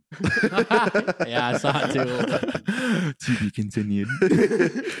love. Yeah, I saw it too. To be continued.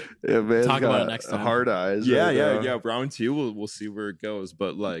 Yeah, man. Talk about it next time. Hard eyes. Yeah, right yeah, now. yeah. Round 2, we'll see where it goes.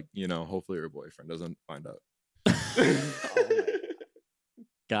 But like, hopefully her boyfriend doesn't find out.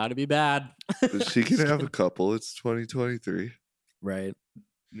 Gotta be bad. But she can have a couple. It's 2023. Right.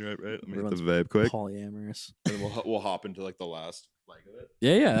 Right. Let me hit the Everyone's vape quick. Polyamorous. And we'll hop into like the last leg of it.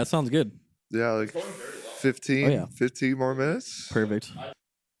 Yeah, that sounds good. Yeah, like It's going very well. 15, Oh, yeah. 15 more minutes. Perfect.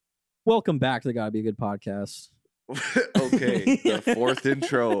 Welcome back to the Gotta Be a Good podcast. Okay, the fourth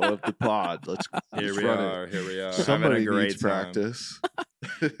intro of the pod. Let's Here we run it. are. Here we are. Somebody having a great needs time. practice.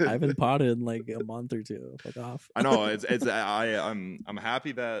 I haven't potted in like a month or two. Fuck off. I know I'm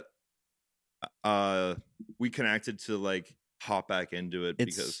happy that we connected to like hop back into it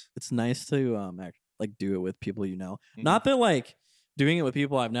because It's nice to like do it with people you know. Mhm. Not that like doing it with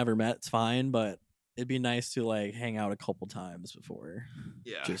people I've never met, it's fine, but it'd be nice to like hang out a couple times before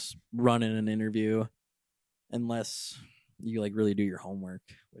just running an interview, unless you like really do your homework,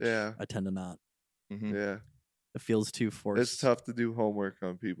 which Yeah. I tend to not. Mhm. Yeah. It feels too forced. It's tough to do homework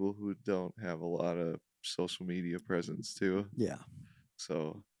on people who don't have a lot of social media presence too. Yeah.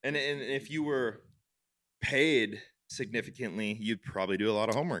 So And if you were paid significantly, you'd probably do a lot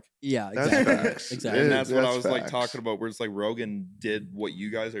of homework. Yeah, That's exactly. facts. Exactly. And that's what I That's was like facts. talking about, where it's like Rogan did what you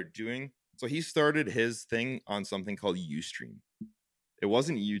guys are doing. So he started his thing on something called Ustream. It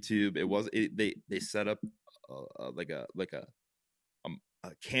wasn't YouTube. They set up a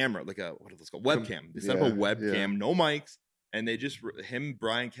camera, like a what is this called, webcam. They set up a webcam, no mics, and they just him,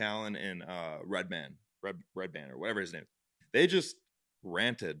 Brian Callen, and Redman or whatever his name is. They just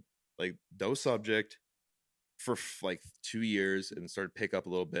ranted like no subject for like 2 years and started to pick up a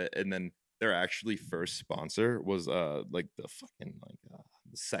little bit, and then their actually first sponsor was like the fucking like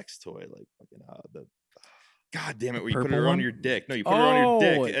the sex toy, like fucking the god damn it, The where you put it purple around one? your dick. No, you put it around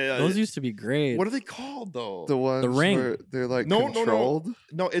your dick. Those used to be great. What are they called though? the ones ring. where they're like No. controlled,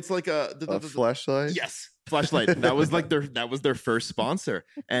 No, it's like a flashlight. yes, flashlight. That was like their first sponsor,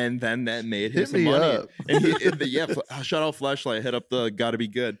 and then that made him Hit some me money. up. And shout out Flashlight. Hit up the Gotta Be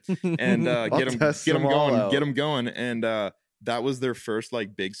Good and get them test them all going, out. get them going, and that was their first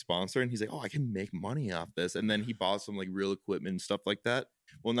like big sponsor. And he's like, oh, I can make money off this. And then he bought some like real equipment and stuff like that.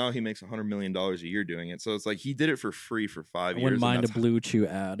 Well, now he makes $100 million a year doing it. So it's like he did it for free for 5 I years. wouldn't and mind a that's Blue Chew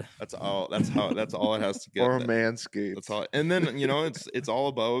ad. That's all. That's all it has to get. Or a That- Manscaped. That's all. And then it's all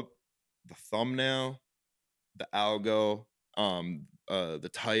about the thumbnail, the algo, the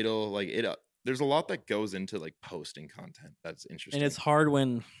title. Like it. There's a lot that goes into like posting content. That's interesting. And it's hard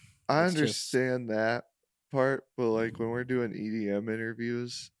when I it's just- understand that part, but like when we're doing EDM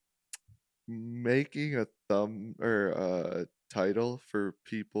interviews, making a thumb or a title for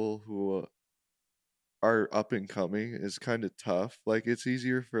people who are up and coming is kind of tough. Like it's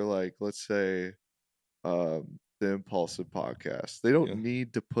easier for like, let's say, the Impulsive Podcast. They don't Yeah.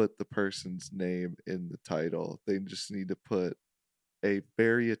 need to put the person's name in the title. They just need to put a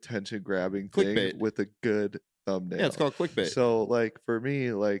very attention grabbing thing Clickbait. with a good thumbnail. yeah, it's called clickbait. So like for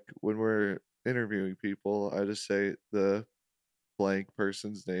me, like when we're interviewing people, I just say the blank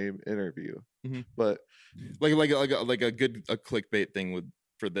person's name interview. Mhm. But like a good clickbait thing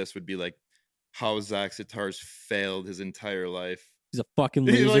for this would be like how Zach Sitarz failed his entire life. he's a fucking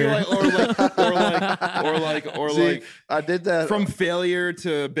Like- loser. or See, like I did that from failure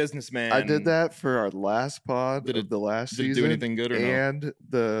to businessman. I did that for our last pod Did of it- the last did it do season. anything good or no? And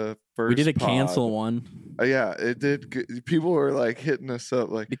the first we did a pod. cancel one Yeah, it did. People were like hitting us up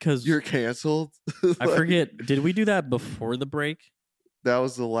like, because "You're canceled." I Like, forget. Did we do that before the break? that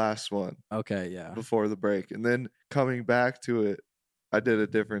was the last one Okay, yeah. before the break, and then coming back to it, I did a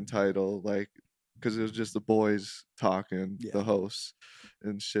different title, like because it was just the boys talking, Yeah. the hosts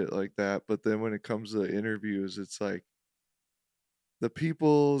and shit like that. But then when it comes to interviews, it's like the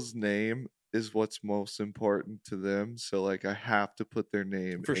people's name is what's most important to them. So like I have to put their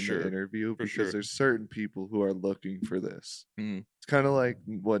name For in sure. the interview For because sure. there's certain people who are looking for this. Mhm. It's kind of like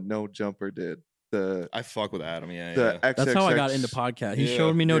what No Jumper did. The I fuck with Adam. Yeah, the yeah. That's how I got XXX into podcast. He Yeah,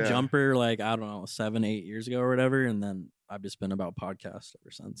 showed me No yeah. Jumper like, I don't know, 7-8 years ago or whatever, and then I've just been about podcasts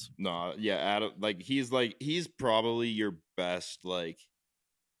ever since. No, yeah, Adam. He's probably your best like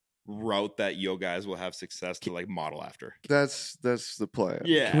route that yo guys will have success to like model after. That's the plan.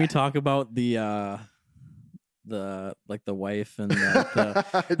 Yeah. Can we talk about the wife and the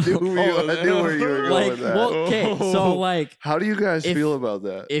I knew where you were going like with that. well, okay, so like How do you guys if- feel about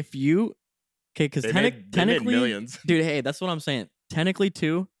that? if you because They made technically millions. dude, hey, that's what I'm saying. Technically,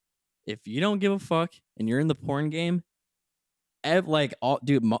 too, if you don't give a fuck and you're in the porn game,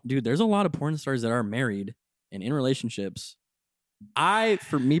 dude, there's a lot of porn stars that are married and in relationships.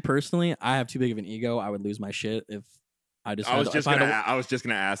 For me personally, I have too big of an ego. I would lose my shit if I just. I was just gonna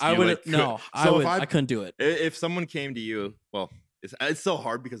ask you. I would like, no. I so would. if I couldn't do it. if someone came to you, well, it's so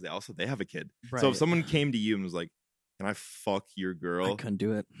hard because they have a kid. So Right. if someone came to you and was like, "Can I fuck your I girl? couldn't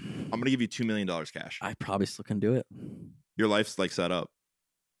do it. I'm gonna give you $2 million cash. I probably still couldn't do it. Your life's like set up."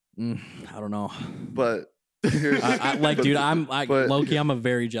 I don't know. But here's, Dude, I'm like but- low-key, I'm a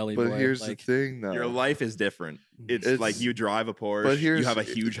very jelly boy. But here's like, the thing, though. Your life is different. It's It's- like you drive a but Porsche, here's you have a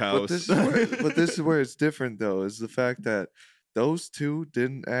huge But house. this is where it's different, though, is the fact that those two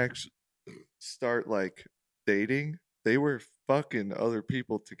didn't actually start like dating. They were fucking other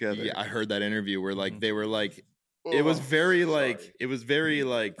people together. Yeah, I heard that interview where like they were like, it was very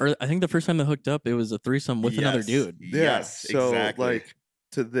like, Or I think the first time they hooked up, it was a threesome with another dude. Yeah, Yes, so exactly. like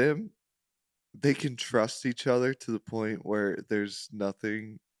to them, they can trust each other to the point where there's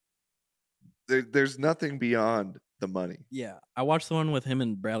nothing. There's nothing beyond the money. Yeah, I watched the one with him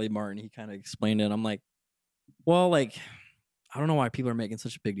and Bradley Martin. He kind of explained it. I'm like, well, like, I don't know why people are making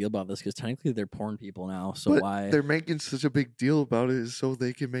such a big deal about this because technically they're porn people now. So But why they're making such a big deal about it is so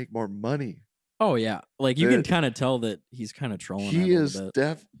they can make more money. Oh yeah, like you can They're- kind of tell that he's kind of trolling. He that a is little bit.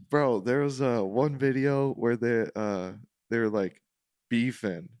 deaf, bro. There was one video where they're like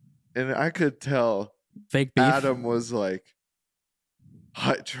beefing, and I could tell Fake beef. Adam was like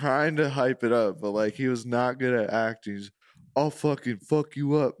trying to hype it up, but like he was not good at acting. He's, I'll fucking fuck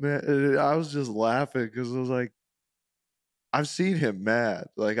you up, man. And I was just laughing because I was like, I've seen him mad.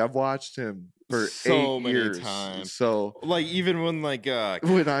 Like I've watched him for So 8 many years. times. So like even when like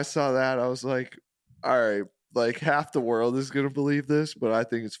when I saw that, I was like, all right, like half the world is gonna believe this, but I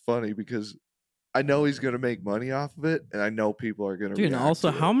think it's funny because I know he's gonna make money off of it, and I know people are gonna. Dude, and react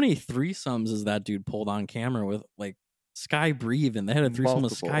also, to how it. many threesomes is that dude pulled on camera with like Sky Bree? And they had a threesome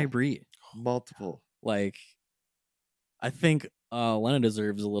with Multiple. Sky Bree. Multiple. Like, I think Lena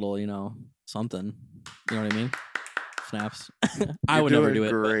deserves a little, something. You know what I mean? Snaps. I You're would never do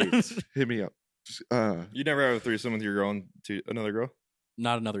doing it. Great. Hit me up. Just, you never have a threesome with your girl and to another girl.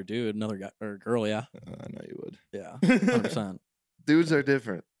 Not another dude, another guy or girl. Yeah, I know you would. yeah, 100%. dudes are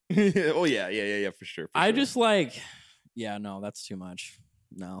different. Oh yeah, for sure. I just like, yeah, no, that's too much.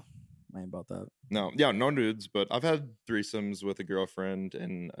 No, I ain't about that. no dudes, but I've had threesomes with a girlfriend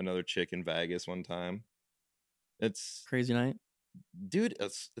and another chick in Vegas one time. It's Crazy night. dude,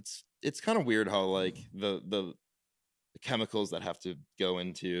 it's kind of weird how like the chemicals that have to go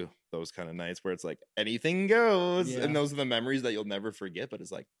into those kind of nights where it's like anything goes, Yeah. and those are the memories that you'll never forget. But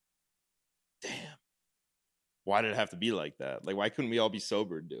it's like, damn, why did it have to be like that? Like, why couldn't we all be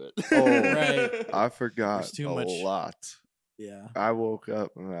sober and do it? Oh, Right. I forgot There's too a much- lot. Yeah. I woke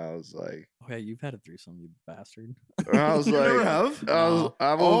up and I was like, Okay, you've had a threesome, you bastard. I was You like, never have?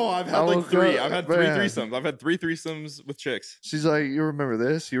 I've had like three. I've had three threesomes. I've had 3 threesomes with chicks. She's like, you remember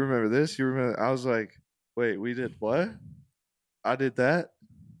this? You remember this? You remember? I was like, wait, we did what? I did that.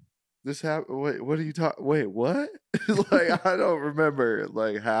 This happened. Wait, what are you talking? Wait, what? Like, I don't remember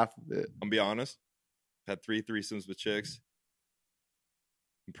like half of it. I'll be honest. I've had 3 threesomes with chicks.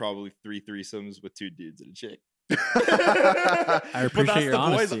 And probably 3 threesomes with 2 dudes and a chick. I But appreciate that's your the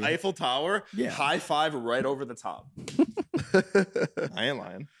honesty. boys' Eiffel Tower. Yeah. High five right over the top. I ain't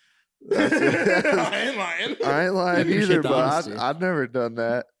lying. That's- I ain't lying. I ain't lying appreciate either, the but honesty. I've never done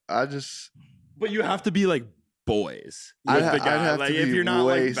that. I just But you have to be like boys I'd with ha- the guy. I'd have to Like if be you're not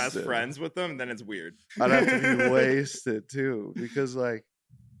like best wasted. friends with them, then it's weird. I'd have to be wasted too, because like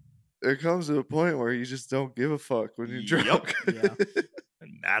there comes to a point where you just don't give a fuck when you're drunk. Yeah.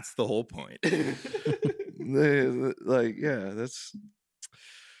 And that's the whole point. Like, yeah, that's.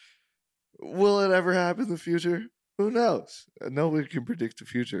 Will it ever happen in the future? Who knows? Nobody can predict the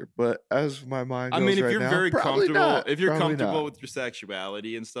future. But as my mind I goes mean, if right you're now, very probably comfortable, not. if you're Probably comfortable not. with your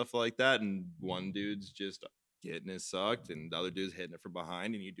sexuality and stuff like that, and one dude's just getting it sucked and the other dude's hitting it from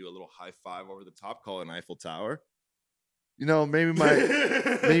behind, and you do a little high five over the top, call it an Eiffel Tower. You know, maybe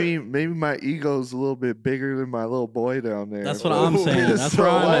my ego's a little bit bigger than my little boy down there. That's what but- I'm saying. That's So,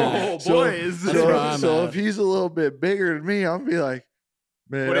 where I'm like, at. Oh, so- boys. That's where I'm so at. if he's a little bit bigger than me, I'll be like,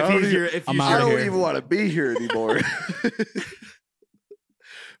 man, But I if don't he's even- your, if I'm he's out I of your, don't here. even want to be here anymore.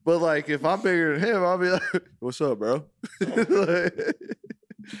 But like, if I'm bigger than him, I'll be like, "What's up, bro? Like,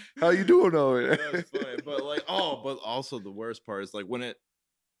 how you doing over there?" That's funny. But like, but also the worst part is like when it.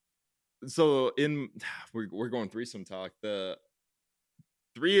 So we're going threesome talk. The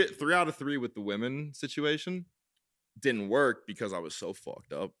three out of 3 with the women situation didn't work because I was so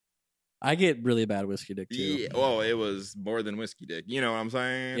fucked up. I get really bad whiskey dick too. Yeah, well, it was more than whiskey dick. You know what I'm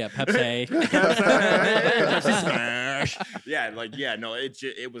saying? Yeah, Pepsi. Pepsi smash. Yeah, like no,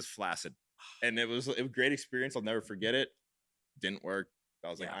 it was flaccid, and it was a great experience. I'll never forget it. Didn't work. I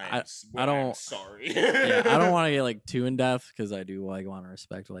was like, Yeah, I I am don't- sorry. Yeah, I don't want to get like too in depth because I do like want to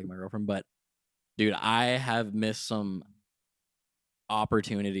respect like my girlfriend, but dude, I have missed some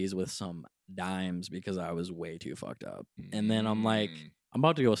opportunities with some dimes because I was way too fucked up. And then I'm like, I'm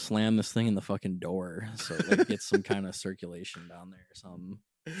about to go slam this thing in the fucking door so it like, gets some kind of circulation down there or something.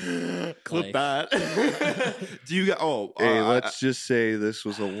 Clip Like- that. Do you? Hey, let's just say this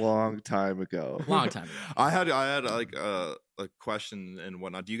was a long time ago. Long time ago. I had like a question and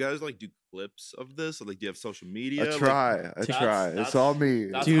whatnot. Do you guys like do clips of this? Or, like, do you have social media? I try. It's all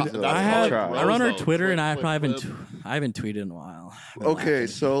me. Dude, I run our Twitter and I haven't tweeted in a while. Okay,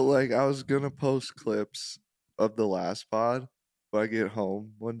 so like I was gonna post clips of the last pod, but I get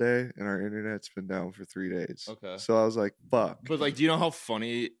home one day and our internet's been down for 3 days. Okay. So I was like, fuck. But like, do you know how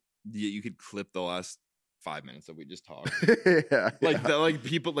funny you could clip the last 5 minutes that we just talked? Like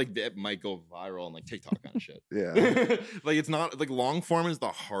people like that might go viral on like TikTok kind of shit. Yeah. Like it's not like long form is the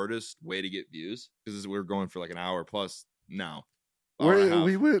hardest way to get views because we're going for like an hour plus now.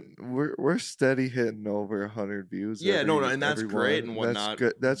 We're steady hitting over 100 views. Yeah, and that's great and whatnot.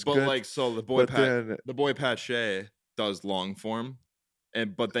 That's good. But like, so the boy Pat Shea does long form,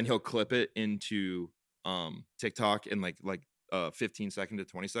 but then he'll clip it into TikTok in like 15 second to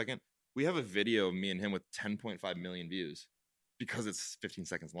 20 second. We have a video of me and him with 10.5 million views because it's 15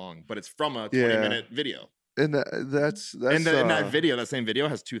 seconds long, but it's from a 20-minute video. And that's in that video, that same video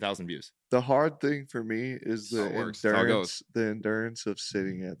has 2,000 views. The hard thing for me is the endurance of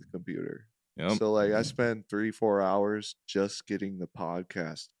sitting at the computer. Yep. So like I spend 3-4 hours just getting the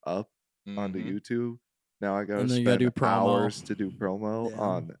podcast up onto YouTube. Now I gotta spend hours to do promo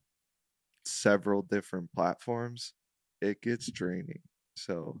on several different platforms. It gets draining.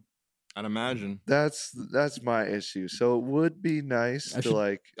 So I'd imagine that's my issue. So it would be nice to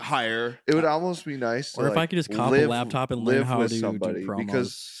like hire. It would almost be nice to, or if I could just cop a laptop and learn how to do promos,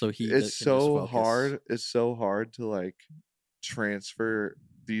 because so it's so hard. It's so hard to like transfer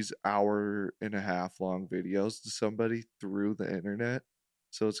these 1.5-hour long videos to somebody through the internet.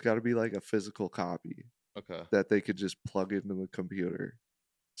 So it's got to be like a physical copy. Okay. That they could just plug into the computer.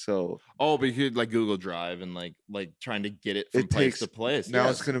 So but you could like Google Drive and like trying to get it from place to place. Now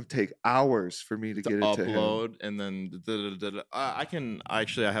it's gonna take hours for me to get it to upload, and then I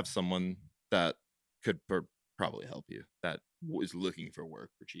have someone that could probably help you that is looking for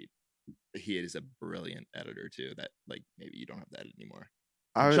work for cheap. He is a brilliant editor too. That like maybe you don't have to edit anymore.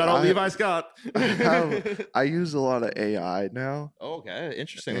 Shout out Levi Scott. I use a lot of AI now. Oh, okay,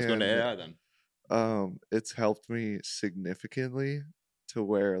 interesting. Let's go into AI then. It's helped me significantly to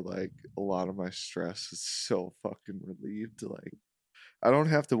where like a lot of my stress is so fucking relieved. Like I don't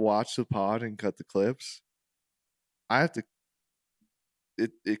have to watch the pod and cut the clips. I have to.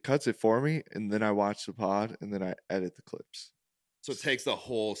 It cuts it for me, and then I watch the pod, and then I edit the clips. So it takes the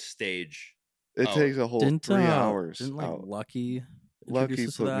whole stage. It takes a whole 3 hours. Didn't like Lucky put me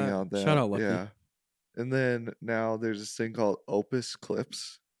on that. Shout out Lucky. Yeah. And then now there's this thing called Opus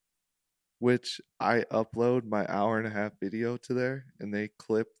Clips, which I upload my 1.5-hour video to there, and they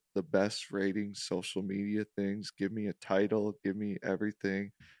clip the best rating social media things, give me a title, give me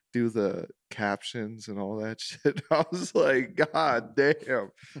everything, do the captions and all that shit. I was like, God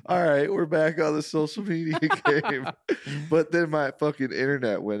damn. All right, we're back on the social media game. But then my fucking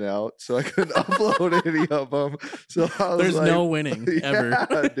internet went out, so I couldn't upload any of them. So I was There's no winning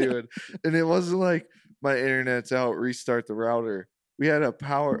ever. Dude. And it wasn't like my internet's out, restart the router. We had an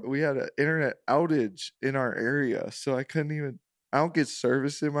internet outage in our area, so I don't get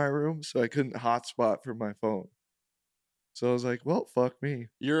service in my room, so I couldn't hotspot from my phone. So I was like, well, fuck me.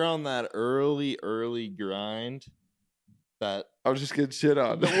 You're on that early grind that I was just getting shit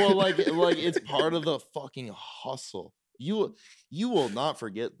on. Well, like it's part of the fucking hustle. You will not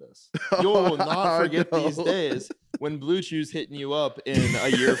forget this. You will not forget these days when Blue Chew's hitting you up in a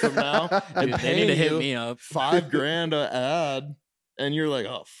year from now and they need to hit me up $5,000 a ad. And you're like,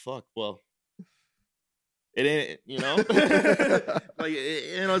 oh fuck, well, it ain't, like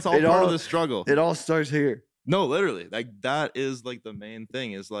it's all part of the struggle. It all starts here. No, literally, like that is like the main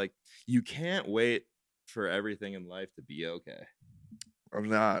thing. Is like you can't wait for everything in life to be okay. I'm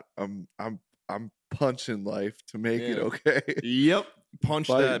not. I'm punching life to make it okay. Yep, punch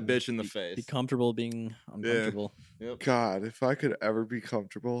that bitch in the face. Be comfortable being uncomfortable. Yeah. Yep. God, if I could ever be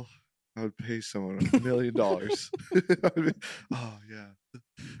comfortable, I would pay someone $1 million. Oh yeah,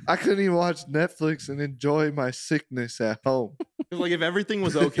 I couldn't even watch Netflix and enjoy my sickness at home. Like if everything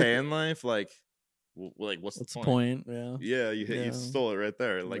was okay in life, like what's the point? Yeah, you stole it right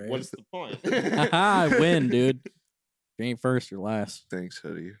there. Like, what's the point? I win, dude. If you ain't first, you're last. Thanks,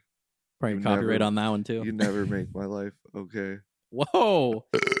 Hoodie. Probably copyright on that one too. You never make my life okay. Whoa!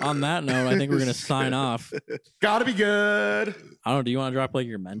 On that note, I think we're gonna sign off. Gotta be good. I don't know. Do you want to drop like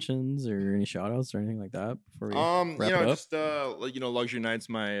your mentions or any shout outs or anything like that before we wrap it up? Just Luxury Nights,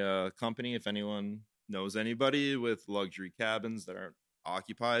 my company. If anyone knows anybody with luxury cabins that aren't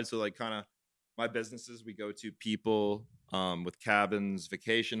occupied, so like kind of my businesses, we go to people with cabins,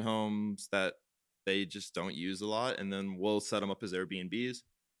 vacation homes that they just don't use a lot, and then we'll set them up as Airbnbs.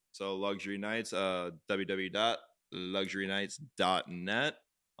 So Luxury Nights, www.luxurynights.net.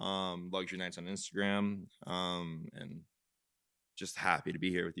 Luxury Nights on Instagram, and just happy to be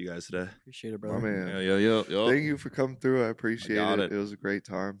here with you guys today. Appreciate it, My brother. man. Yo. Thank you for coming through. I appreciate got it. it. It was a great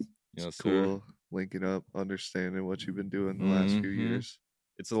time. Yes, It's sir. cool linking up, understanding what you've been doing the last few Mhm. years.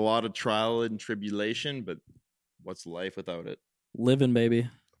 It's a lot of trial and tribulation, but what's life without it? Living, baby.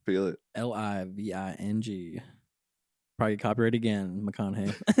 Feel it. LIVING. Probably copyright again,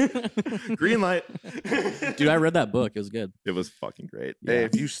 McConaughey. Green light. Dude, I read that book. It was good. It was fucking great. Hey, Yeah.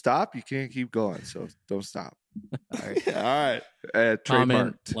 if you stop, you can't keep going. So don't stop. All right. All right. Trademarked.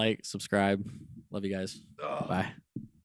 Comment, like, subscribe. Love you guys. Bye.